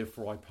more,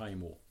 therefore I pay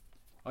more.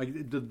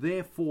 The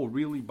therefore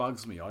really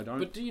bugs me. I don't.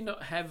 But do you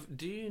not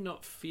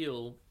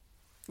feel,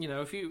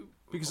 if you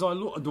Because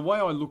the way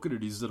I look at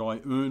it is that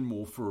I earn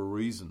more for a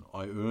reason.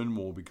 I earn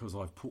more because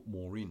I've put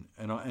more in,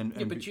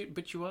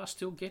 but you are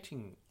still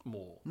getting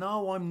more.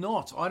 No, I'm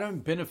not. I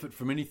don't benefit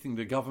from anything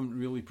the government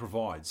really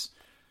provides.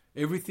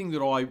 Everything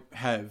that I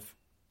have,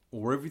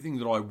 or everything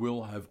that I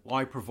will have,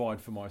 I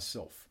provide for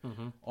myself.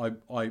 Mm-hmm.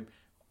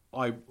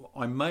 I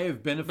may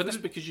have benefited, but that's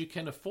because you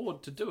can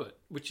afford to do it,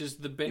 which is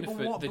the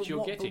benefit that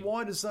you're getting. But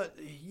why does that?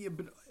 Yeah,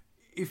 but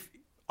if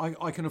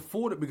I can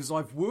afford it because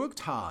I've worked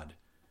hard.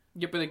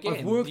 Yeah, but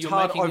again, you're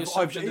making the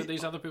assumption that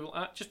these other people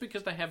aren't. Just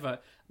because they have a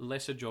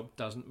lesser job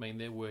doesn't mean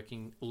they're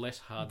working less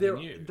hard than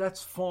you.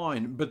 That's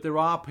fine, but there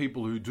are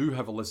people who do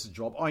have a lesser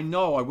job. I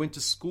know. I went to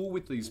school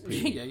with these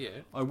people. Yeah.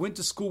 I went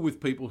to school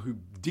with people who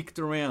dicked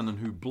around and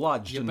who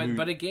bludged.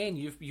 But again,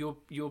 you're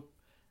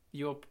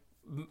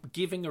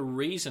giving a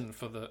reason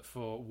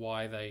for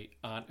why they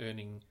aren't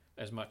earning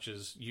as much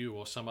as you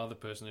or some other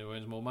person who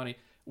earns more money,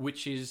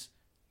 which is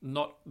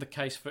not the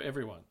case for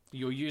everyone.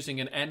 You're using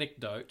an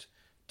anecdote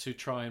to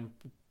try and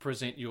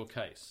present your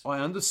case. I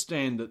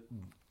understand that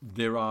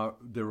there are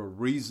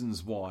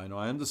reasons why, and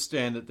I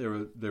understand that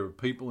there are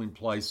people in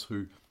place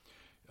who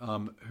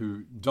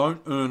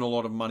don't earn a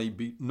lot of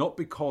money, not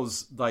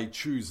because they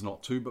choose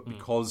not to, but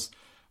because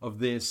of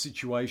their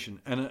situation.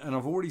 And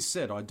I've already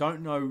said I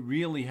don't know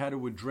really how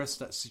to address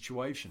that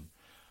situation.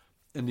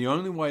 And the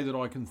only way that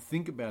I can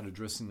think about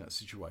addressing that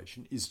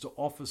situation is to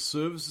offer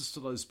services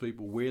to those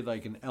people where they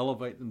can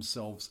elevate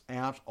themselves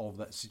out of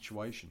that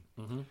situation.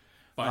 Mm-hmm.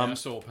 By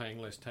us all paying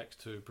less tax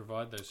to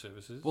provide those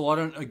services. Well, I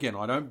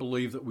don't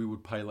believe that we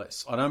would pay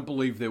less. I don't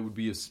believe there would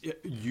be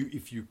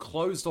if you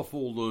closed off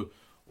all the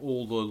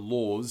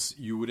laws,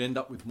 you would end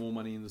up with more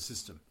money in the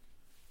system.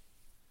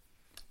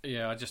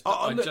 Yeah,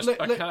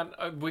 I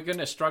can't. We're going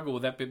to struggle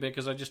with that bit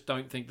because I just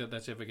don't think that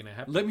that's ever going to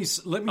happen. Let me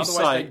Otherwise,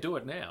 say, they do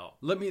it now.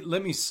 Let me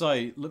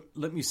say,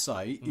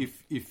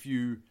 if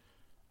you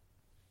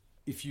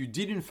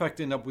did in fact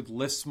end up with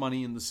less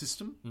money in the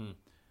system,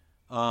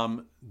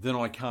 then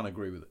I can't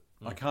agree with it.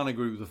 I can't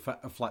agree with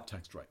a flat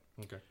tax rate.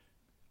 Okay.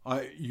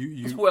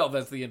 Well,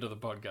 that's the end of the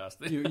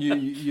podcast.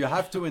 you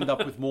have to end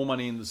up with more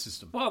money in the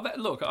system. Well,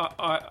 look,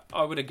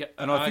 I would have.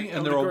 And I think,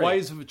 there are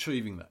ways of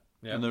achieving that.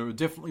 Yeah. And there are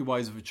definitely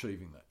ways of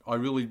achieving that. I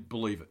really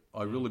believe it.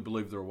 I really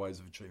believe there are ways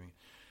of achieving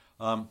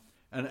it.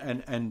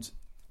 And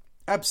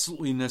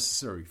absolutely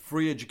necessary.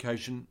 Free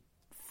education,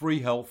 free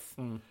health,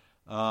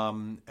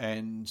 and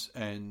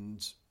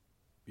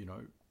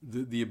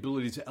the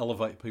ability to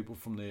elevate people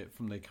from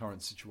their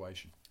current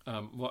situation.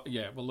 Well,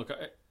 look.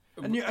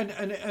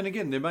 And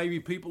again, there may be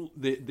people.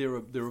 There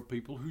are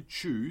people who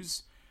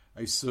choose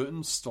a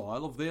certain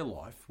style of their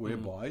life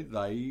whereby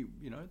they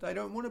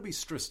don't want to be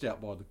stressed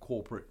out by the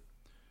corporate.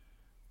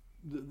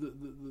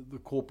 The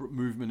corporate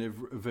movement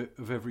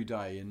of every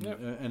day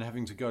and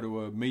having to go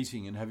to a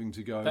meeting and having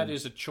to go. That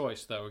is a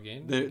choice, though.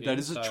 That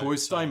is a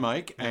choice they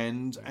make,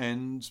 and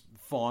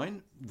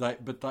fine. They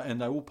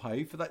will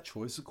pay for that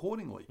choice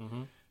accordingly.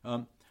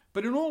 Mm-hmm.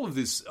 But in all of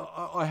this,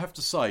 I have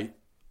to say,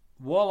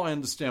 while I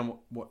understand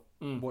what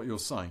you're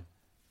saying,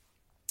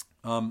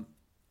 what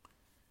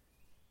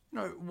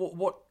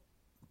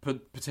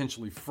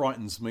potentially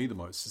frightens me the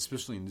most,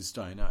 especially in this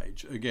day and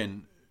age,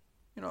 again.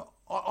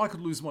 I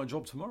could lose my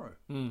job tomorrow.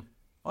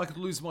 I could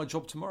lose my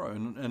job tomorrow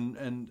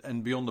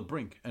and be on the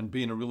brink and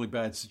be in a really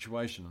bad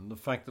situation. And the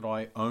fact that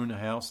I own a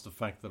house, the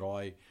fact that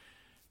I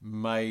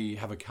may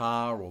have a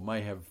car or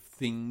may have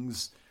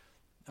things.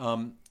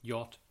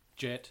 Yacht,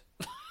 jet.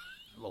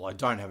 Well, I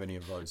don't have any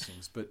of those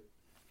things. But,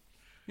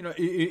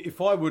 if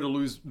I were to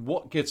lose,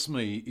 what gets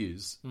me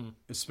is,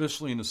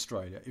 especially in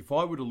Australia, if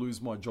I were to lose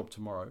my job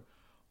tomorrow,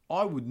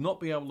 I would not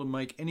be able to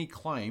make any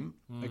claim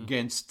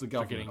against the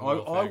government.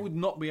 I would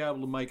not be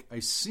able to make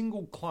a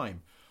single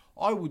claim.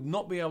 I would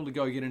not be able to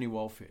go get any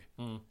welfare,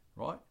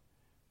 right?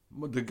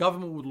 The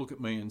government would look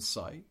at me and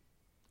say,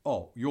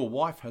 oh, your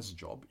wife has a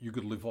job. You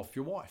could live off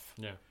your wife,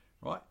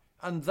 right?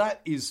 And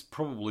that is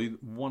probably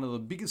one of the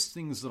biggest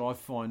things that I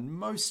find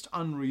most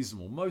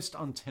unreasonable, most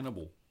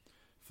untenable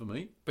for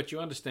me. But you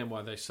understand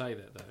why they say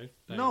that,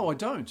 though? No, I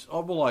don't.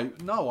 I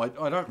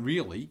don't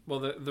really. Well,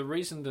 the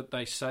reason that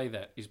they say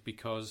that is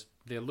because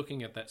they're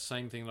looking at that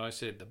same thing that I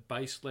said, the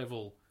base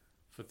level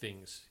for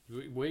things.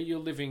 Where you're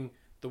living,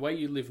 the way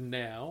you live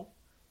now,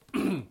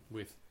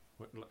 with,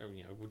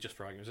 just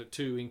for arguments, at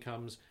 2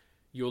 incomes,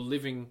 you're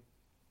living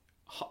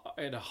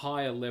at a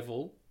higher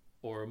level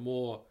or a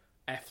more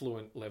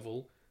affluent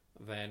level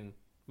than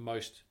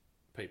most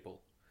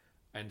people.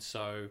 And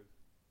so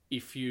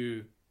if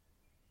you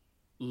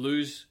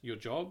lose your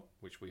job,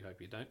 which we hope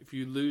you don't, if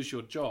you lose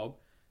your job,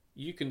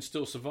 you can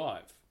still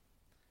survive.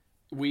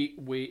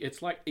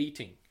 It's like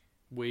eating.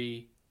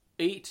 We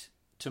eat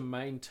to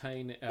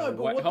maintain our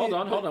weight. Hold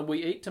on.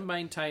 We eat to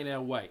maintain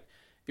our weight.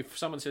 If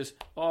someone says,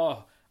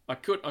 "Oh, I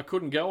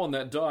couldn't go on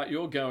that diet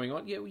you're going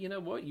on," yeah, well, you know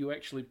what? You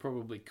actually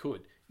probably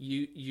could.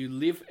 You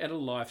live at a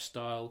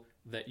lifestyle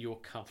that you're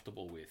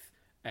comfortable with,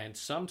 and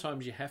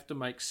sometimes you have to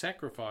make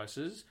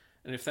sacrifices.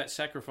 And if that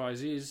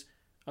sacrifice is,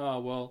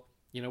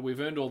 we've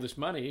earned all this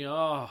money.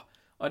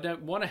 I I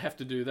don't want to have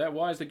to do that.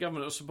 Why is the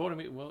government not supporting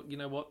me? Well, you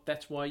know what?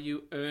 That's why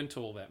you earned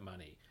all that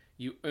money.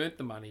 You earned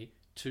the money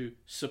to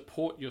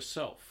support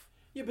yourself.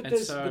 Yeah, but, And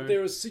but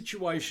there are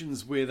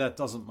situations where that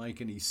doesn't make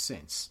any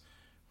sense,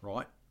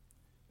 right?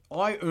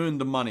 I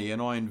earned the money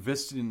and I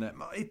invested in that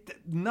money.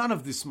 None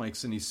of this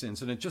makes any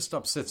sense, and it just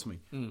upsets me.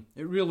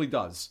 It really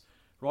does,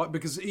 right?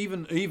 Because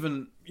even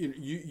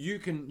you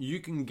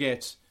can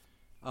get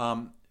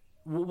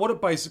what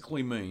it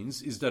basically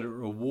means is that it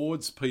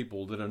rewards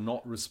people that are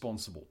not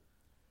responsible.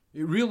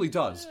 It really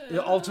does.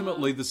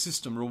 Ultimately, the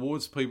system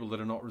rewards people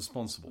that are not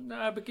responsible.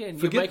 No, but again,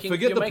 Forget you're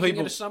the making people-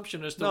 an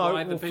assumption as to No,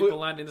 why the well,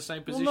 people aren't in the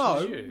same position Well,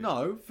 as you.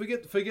 no.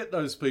 Forget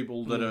those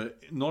people that are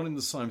not in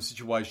the same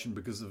situation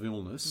because of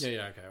illness.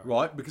 Yeah, okay. All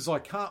Right? Because I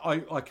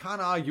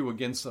can't argue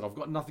against that. I've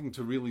got nothing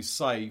to really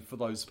say for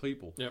those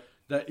people. Yep.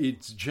 That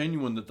it's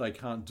genuine that they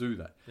can't do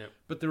that. Yep.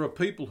 But there are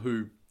people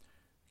who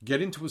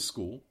get into a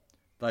school,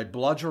 they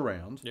bludge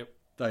around, Yep.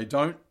 they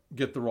don't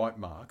get the right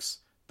marks,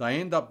 they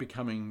end up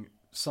becoming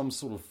some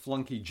sort of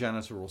flunky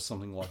janitor or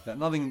something like that.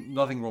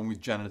 Nothing wrong with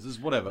janitors,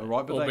 whatever,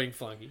 right? But Or being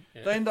flunky.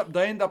 Yeah.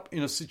 they end up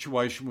in a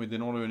situation where they're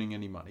not earning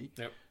any money.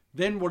 Yep.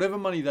 Then whatever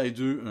money they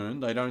do earn,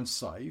 they don't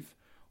save.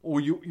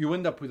 Or you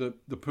end up with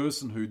the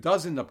person who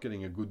does end up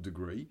getting a good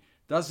degree,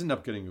 does end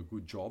up getting a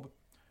good job,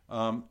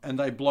 and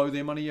they blow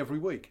their money every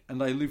week. And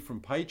they live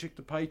from paycheck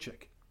to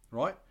paycheck,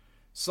 right?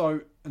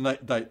 So, and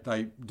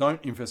they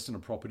don't invest in a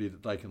property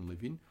that they can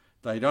live in.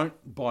 They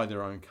don't buy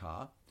their own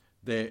car.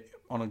 They're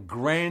on a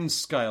grand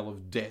scale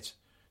of debt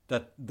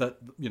that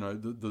you know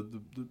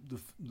the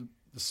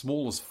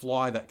smallest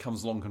fly that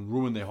comes along can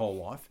ruin their whole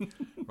life,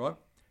 right?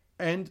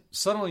 And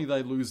suddenly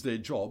they lose their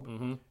job.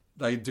 Mm-hmm.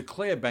 They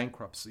declare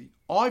bankruptcy.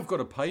 I've got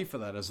to pay for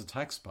that as a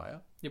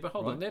taxpayer. Yeah, but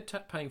hold on, they're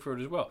paying for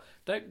it as well.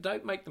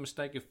 Don't make the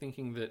mistake of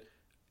thinking that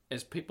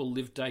as people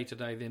live day to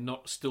day, they're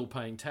not still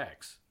paying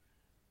tax.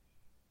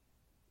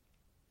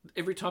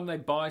 Every time they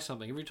buy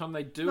something, every time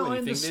they do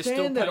anything, they're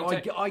still paying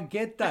tax. I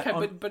get that.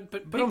 Okay,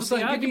 but I'm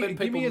saying, give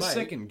me a make-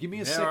 second. Give me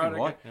a Yeah, second,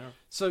 right? okay, yeah.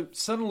 So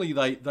suddenly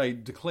they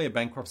declare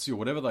bankruptcy or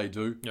whatever they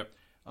do. Yep.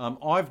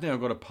 I've now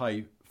got to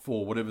pay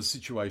for whatever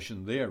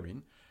situation they're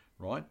in,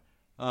 right?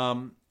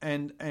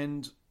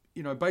 And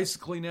you know,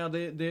 basically now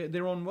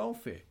they're on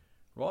welfare,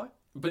 right?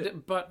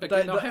 But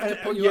again, I have to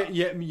put you up.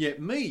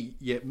 Yet me.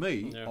 Yeah.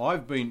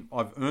 I've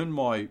earned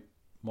my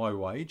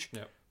wage.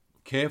 Yep.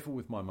 Careful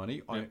with my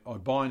money. Yep. I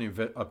buy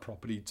a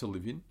property to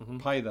live in,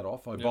 pay that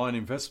off. I buy an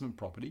investment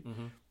property.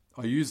 Mm-hmm.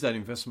 I use that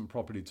investment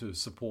property to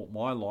support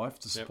my life,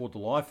 to support the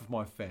life of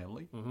my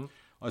family.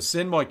 I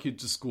send my kid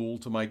to school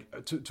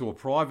to a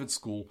private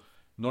school,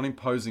 not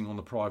imposing on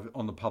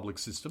the public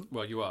system.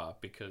 Well, you are,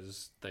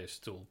 because they're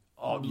still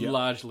yeah.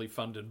 largely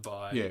funded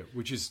by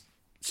Which is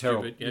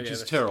terrible. stupid. Yeah,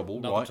 That's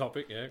another right?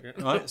 topic. Yeah.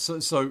 Right.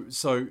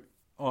 So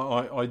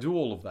I do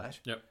all of that.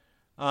 Yep.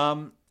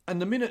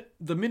 And the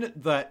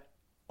minute that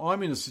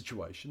I'm in a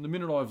situation, the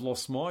minute I've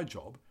lost my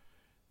job,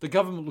 the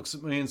government looks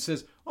at me and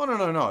says, "Oh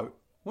no,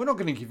 we're not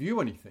going to give you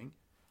anything.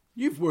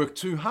 You've worked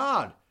too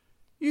hard.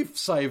 You've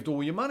saved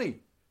all your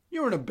money.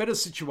 You're in a better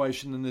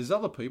situation than there's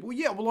other people."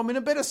 Yeah, well, I'm in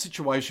a better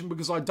situation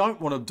because I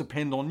don't want to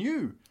depend on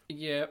you.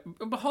 Yeah,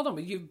 but hold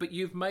on,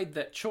 you've made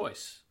that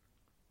choice.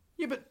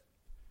 Yeah, but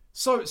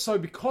so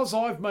because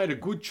I've made a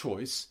good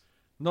choice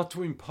not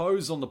to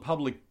impose on the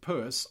public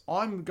purse,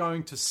 I'm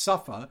going to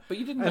suffer. But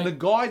you didn't And make- the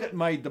guy that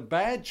made the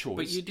bad choice,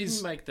 But you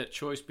didn't make that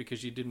choice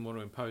because you didn't want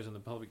to impose on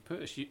the public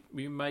purse.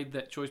 You made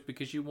that choice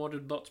because you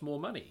wanted lots more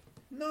money.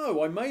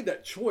 No, I made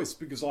that choice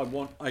because I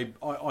want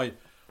I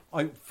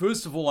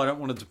first of all, I don't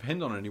want to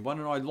depend on anyone,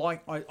 and I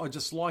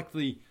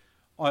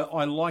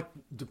like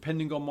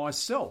depending on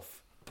myself.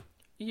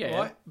 Yeah,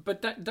 Right.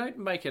 but don't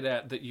make it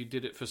out that you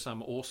did it for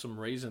some awesome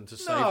reason to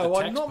save the No,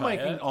 taxpayer. I'm not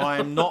making. I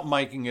am not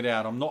making it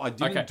out. I'm not. I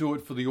didn't Okay. do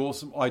it for the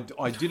awesome. I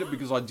did it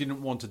because I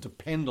didn't want to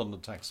depend on the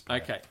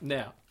taxpayer. Okay,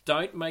 now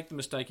don't make the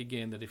mistake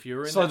again that if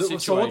you're in So, that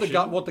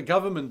situation, what the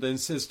government then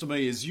says to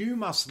me is, you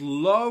must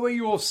lower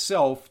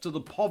yourself to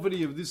the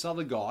poverty of this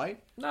other guy.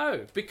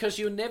 no, because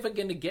you're never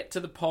going to get to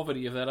the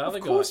poverty of that other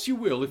guy. Of course you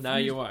will. No,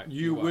 you won't.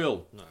 You won't.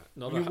 will.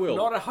 No, You will.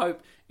 Not a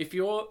hope. If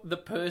you're the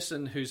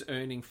person who's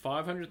earning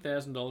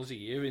 $500,000 a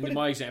year, in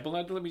my example,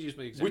 let me use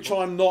my example. Which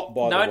I'm not,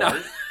 by the no,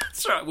 way.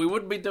 that's right. We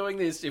wouldn't be doing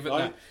this if it.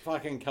 Don't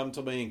fucking come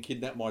to me and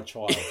kidnap my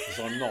child, because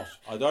I'm not.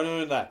 I don't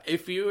earn that.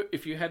 If you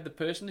had the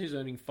person who's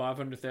earning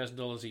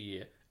 $500,000 a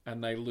year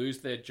and they lose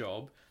their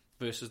job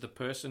versus the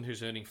person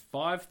who's earning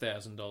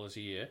 $5,000 a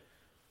year,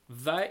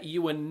 that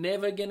you were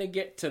never going to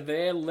get to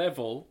their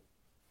level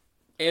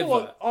ever.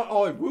 Well,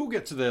 I will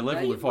get to their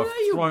level No, if no,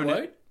 you I've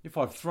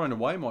won't. thrown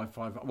away my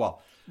five.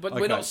 Well, But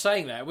okay. we're not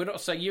saying that. We're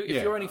not saying if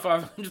Yeah. you're earning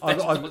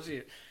 $500,000 a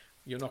year,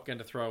 you're not going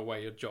to throw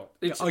away your job.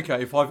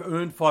 Okay, if I've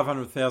earned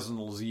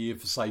 $500,000 a year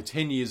for, say,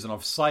 10 years and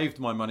I've saved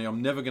my money,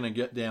 I'm never going to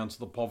get down to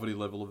the poverty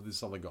level of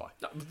this other guy.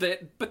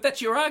 But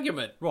that's your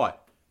argument. Right.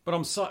 But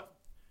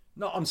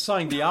I'm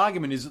saying the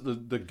argument is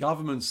that the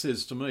government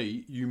says to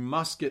me, you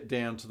must get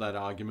down to that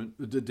argument,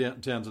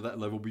 down to that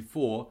level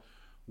before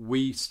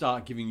we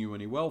start giving you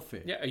any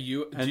welfare. Yeah,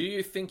 do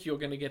you think you're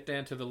going to get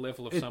down to the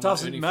level of It someone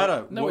doesn't earning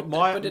matter. No, What it,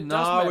 my- but it no,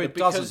 does matter it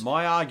because doesn't.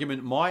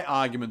 My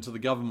argument to the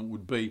government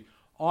would be,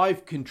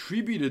 I've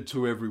contributed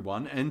to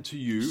everyone and to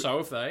you. So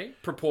have they,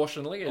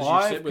 proportionally, as you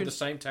I've said, with con- the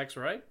same tax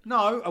rate.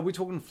 No, are we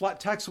talking flat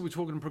tax or are we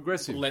talking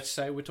progressive? Let's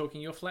say we're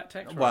talking your flat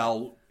tax rate.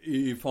 Well,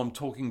 if I'm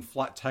talking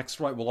flat tax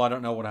rate, well, I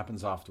don't know what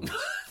happens afterwards.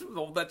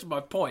 Well, that's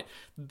my point.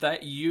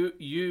 That you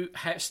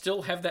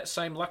still have that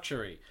same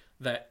luxury.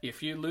 That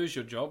if you lose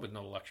your job, it's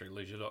not a luxury,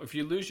 lose your job. If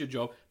you lose your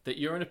job, that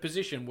you're in a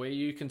position where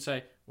you can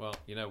say, well,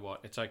 you know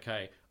what, it's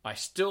okay. I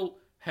still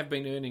have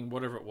been earning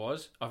whatever it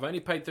was. I've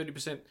only paid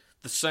 30%,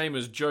 the same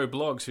as Joe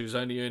Bloggs, who's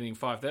only earning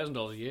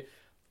 $5,000 a year.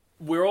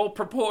 We're all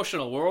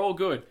proportional. We're all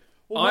good.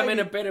 Well, I'm maybe-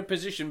 in a better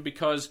position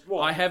because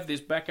I have this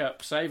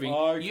backup saving.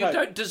 Okay. You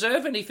don't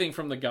deserve anything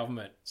from the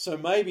government. So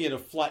maybe in a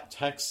flat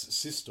tax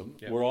system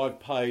where I've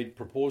paid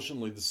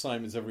proportionally the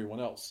same as everyone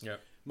else,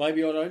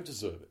 maybe I don't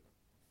deserve it.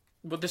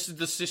 But this is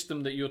the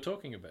system that you're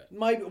talking about.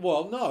 Maybe.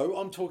 Well, no,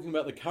 I'm talking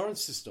about the current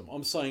system.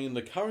 I'm saying in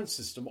the current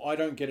system, I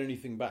don't get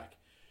anything back.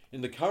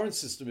 In the current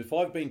system, if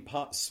I've been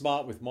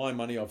smart with my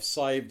money, I've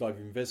saved, I've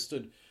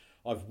invested,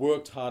 I've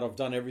worked hard, I've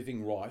done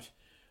everything right,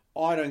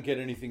 I don't get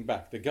anything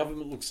back. The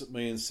government looks at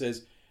me and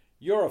says,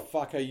 you're a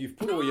fucker, you've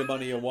put all your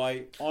money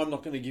away, I'm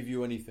not going to give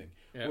you anything.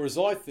 Yep. Whereas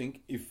I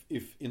think if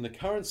in the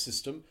current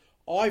system,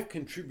 I've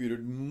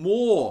contributed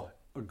more,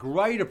 a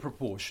greater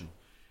proportion.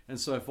 And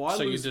so if I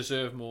So lose, you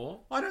deserve more.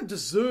 I don't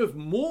deserve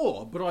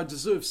more, but I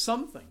deserve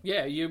something.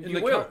 Yeah, you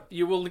the will. cur-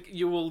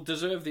 You will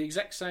deserve the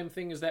exact same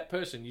thing as that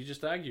person you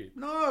just argued.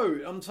 No,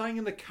 I'm saying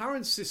in the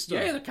current system.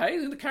 Yeah, okay.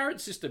 In the current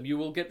system, you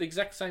will get the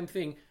exact same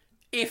thing.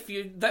 If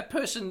that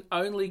person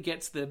only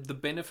gets the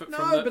benefit No,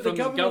 from the but from the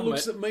government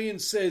looks at me and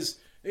says,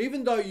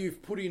 even though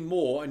you've put in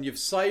more and you've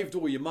saved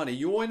all your money,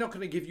 you're not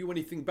going to give you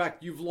anything back.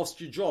 You've lost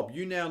your job.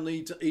 You now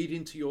need to eat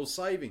into your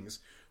savings.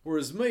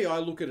 Whereas me, I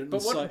look at it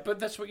and say... But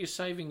that's what your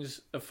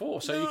savings are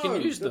for, so no, you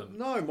can use them.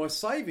 No, my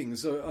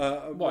savings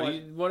are...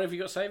 What have you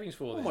got savings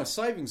for well, then? my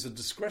savings are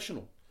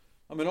discretional.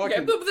 I mean, Yeah,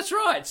 but that's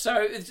right.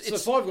 So So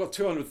if I've got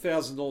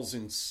 $200,000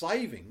 in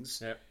savings,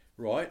 Yep.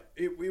 right,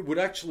 it would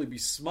actually be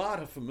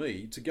smarter for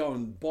me to go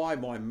and buy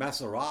my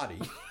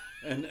Maserati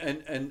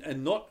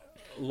and no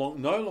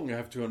longer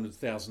have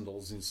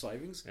 $200,000 in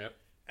savings. Yep.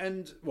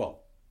 And,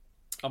 well,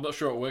 I'm not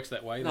sure it works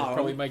that way. No, They'll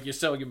probably make you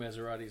sell your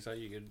Maserati so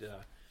you could...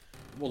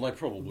 well, they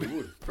probably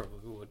would.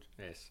 probably would,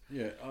 yes.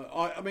 Yeah,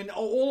 I mean,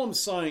 all I'm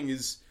saying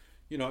is,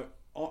 you know,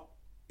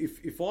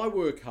 if I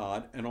work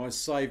hard and I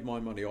save my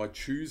money, I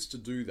choose to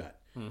do that.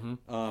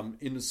 Mm-hmm.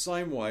 In the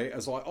same way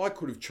as I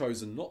could have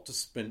chosen not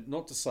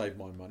to save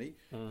my money,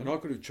 and I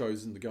could have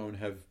chosen to go and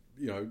have,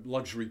 you know,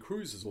 luxury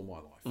cruises all my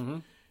life. Mm-hmm.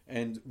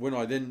 And when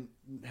I then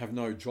have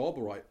no job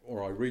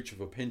or I reach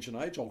of a pension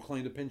age, I'll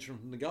claim a pension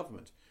from the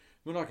government.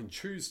 When I can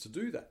choose to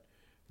do that,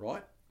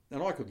 right?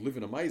 And I could live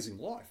an amazing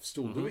life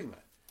still doing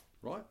that,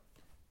 right?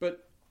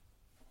 But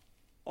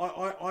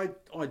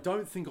I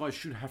don't think I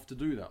should have to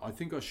do that. I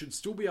think I should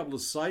still be able to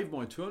save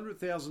my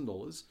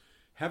 $200,000,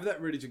 have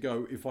that ready to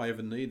go if I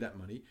ever need that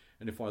money.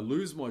 And if I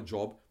lose my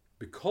job,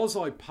 because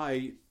I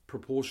pay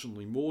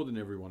proportionally more than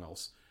everyone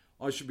else,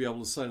 I should be able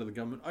to say to the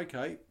government,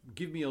 okay,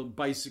 give me a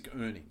basic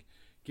earning.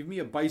 Give me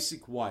a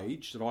basic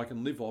wage that I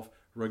can live off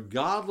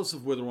regardless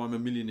of whether I'm a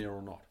millionaire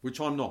or not, which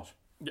I'm not.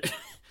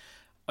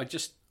 I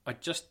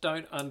just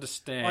don't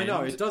understand. I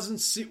know, it doesn't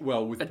sit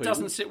well with people. It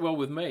doesn't sit well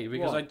with me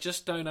because Why? I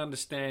just don't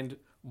understand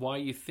why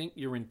you think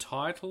you're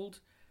entitled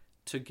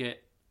to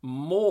get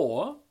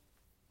more.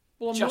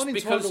 Well, I'm just not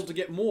because- entitled to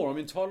get more. I'm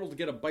entitled to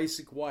get a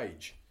basic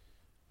wage.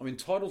 I'm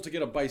entitled to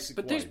get a basic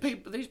But wage.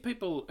 these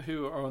people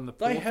who are on the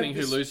They poor have thing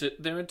this- who lose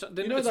it, they're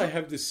You know they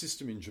have this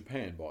system in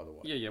Japan, by the way.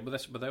 Yeah,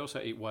 but they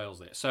also eat whales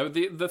there. So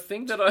the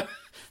thing that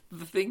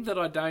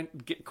I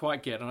don't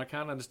quite get and I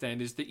can't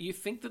understand is that you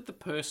think that the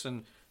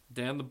person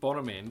down the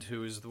bottom end,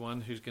 who is the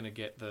one who's going to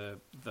get the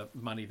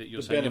money that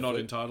you're The saying you're not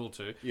benefit. entitled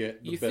to, Yeah,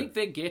 you think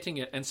they're getting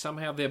it and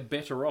somehow they're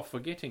better off for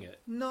getting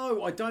it.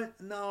 No, I don't.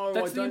 No,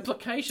 That's I the don't.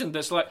 implication.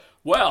 That's like,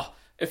 well,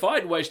 if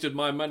I'd wasted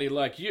my money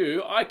like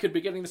you, I could be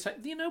getting the same.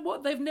 You know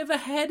what? They've never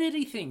had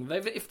anything.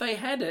 If they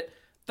had it,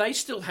 they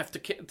still have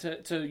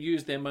to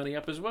use their money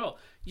up as well.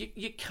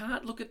 You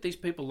can't look at these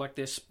people like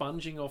they're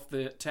sponging off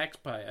the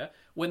taxpayer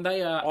when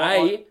they are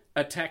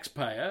a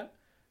taxpayer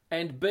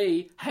and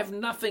B have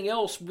nothing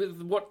else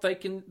with what they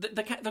can.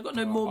 They can't. They've got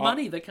no more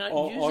money. They can't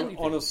use anything.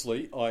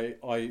 Honestly,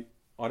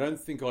 I don't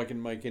think I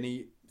can make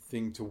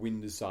anything to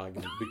win this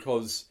argument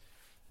because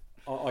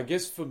I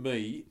guess for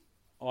me,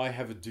 I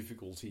have a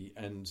difficulty,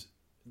 and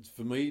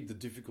for me, the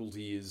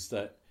difficulty is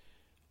that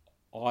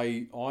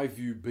I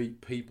view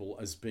people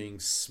as being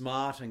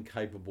smart and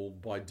capable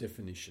by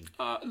definition.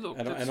 Look,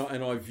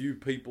 And I view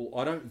people.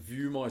 I don't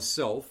view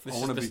myself.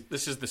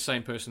 This is the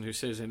same person who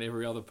says in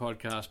every other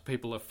podcast,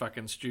 people are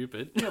fucking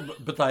stupid. Yeah,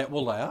 but they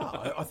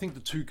are. I think the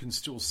two can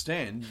still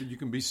stand. But you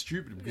can be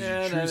stupid because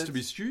you choose to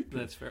be stupid.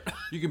 That's fair.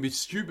 You can be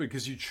stupid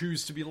because you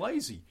choose to be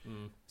lazy.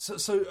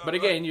 But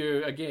again,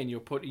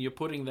 you're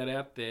putting that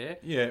out there.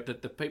 Yeah.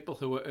 That the people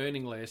who are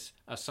earning less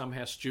are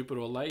somehow stupid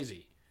or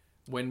lazy.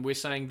 when we're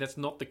saying that's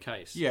not the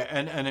case. Yeah,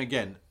 and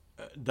again,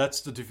 that's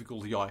the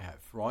difficulty I have,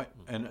 right?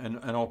 And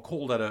I'll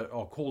call that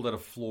a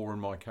flaw in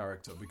my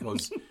character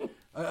because,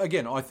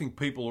 again, I think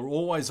people are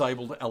always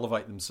able to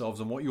elevate themselves,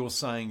 and what you're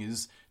saying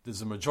is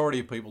there's a majority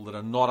of people that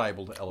are not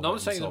able to elevate No, I'm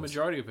themselves. saying the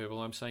majority of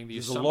people. I'm saying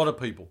There's a lot of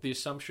people. The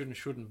assumption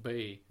shouldn't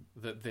be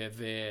that they're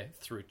there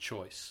through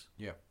choice.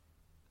 Yeah.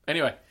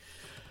 Anyway,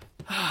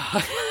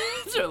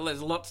 so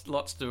there's lots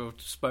to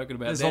have spoken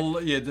about. There's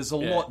a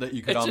lot that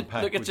you could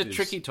unpack. Look, it's with a this.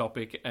 tricky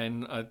topic,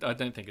 and I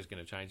don't think it's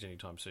going to change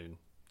anytime soon.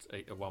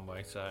 One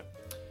way. So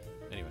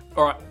anyway,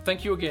 all right.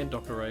 Thank you again,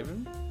 Dr.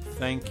 Raven.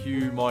 Thank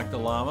you, Mike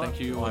DeLama. Thank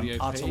you, I'm Audio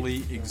Pete.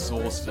 utterly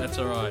exhausted. That's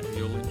all right.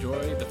 You'll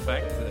enjoy the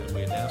fact that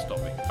we're now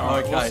stopping. All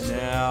right, Okay, we'll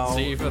now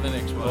see you for the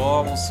next one.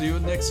 Oh, we'll see you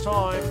next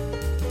time.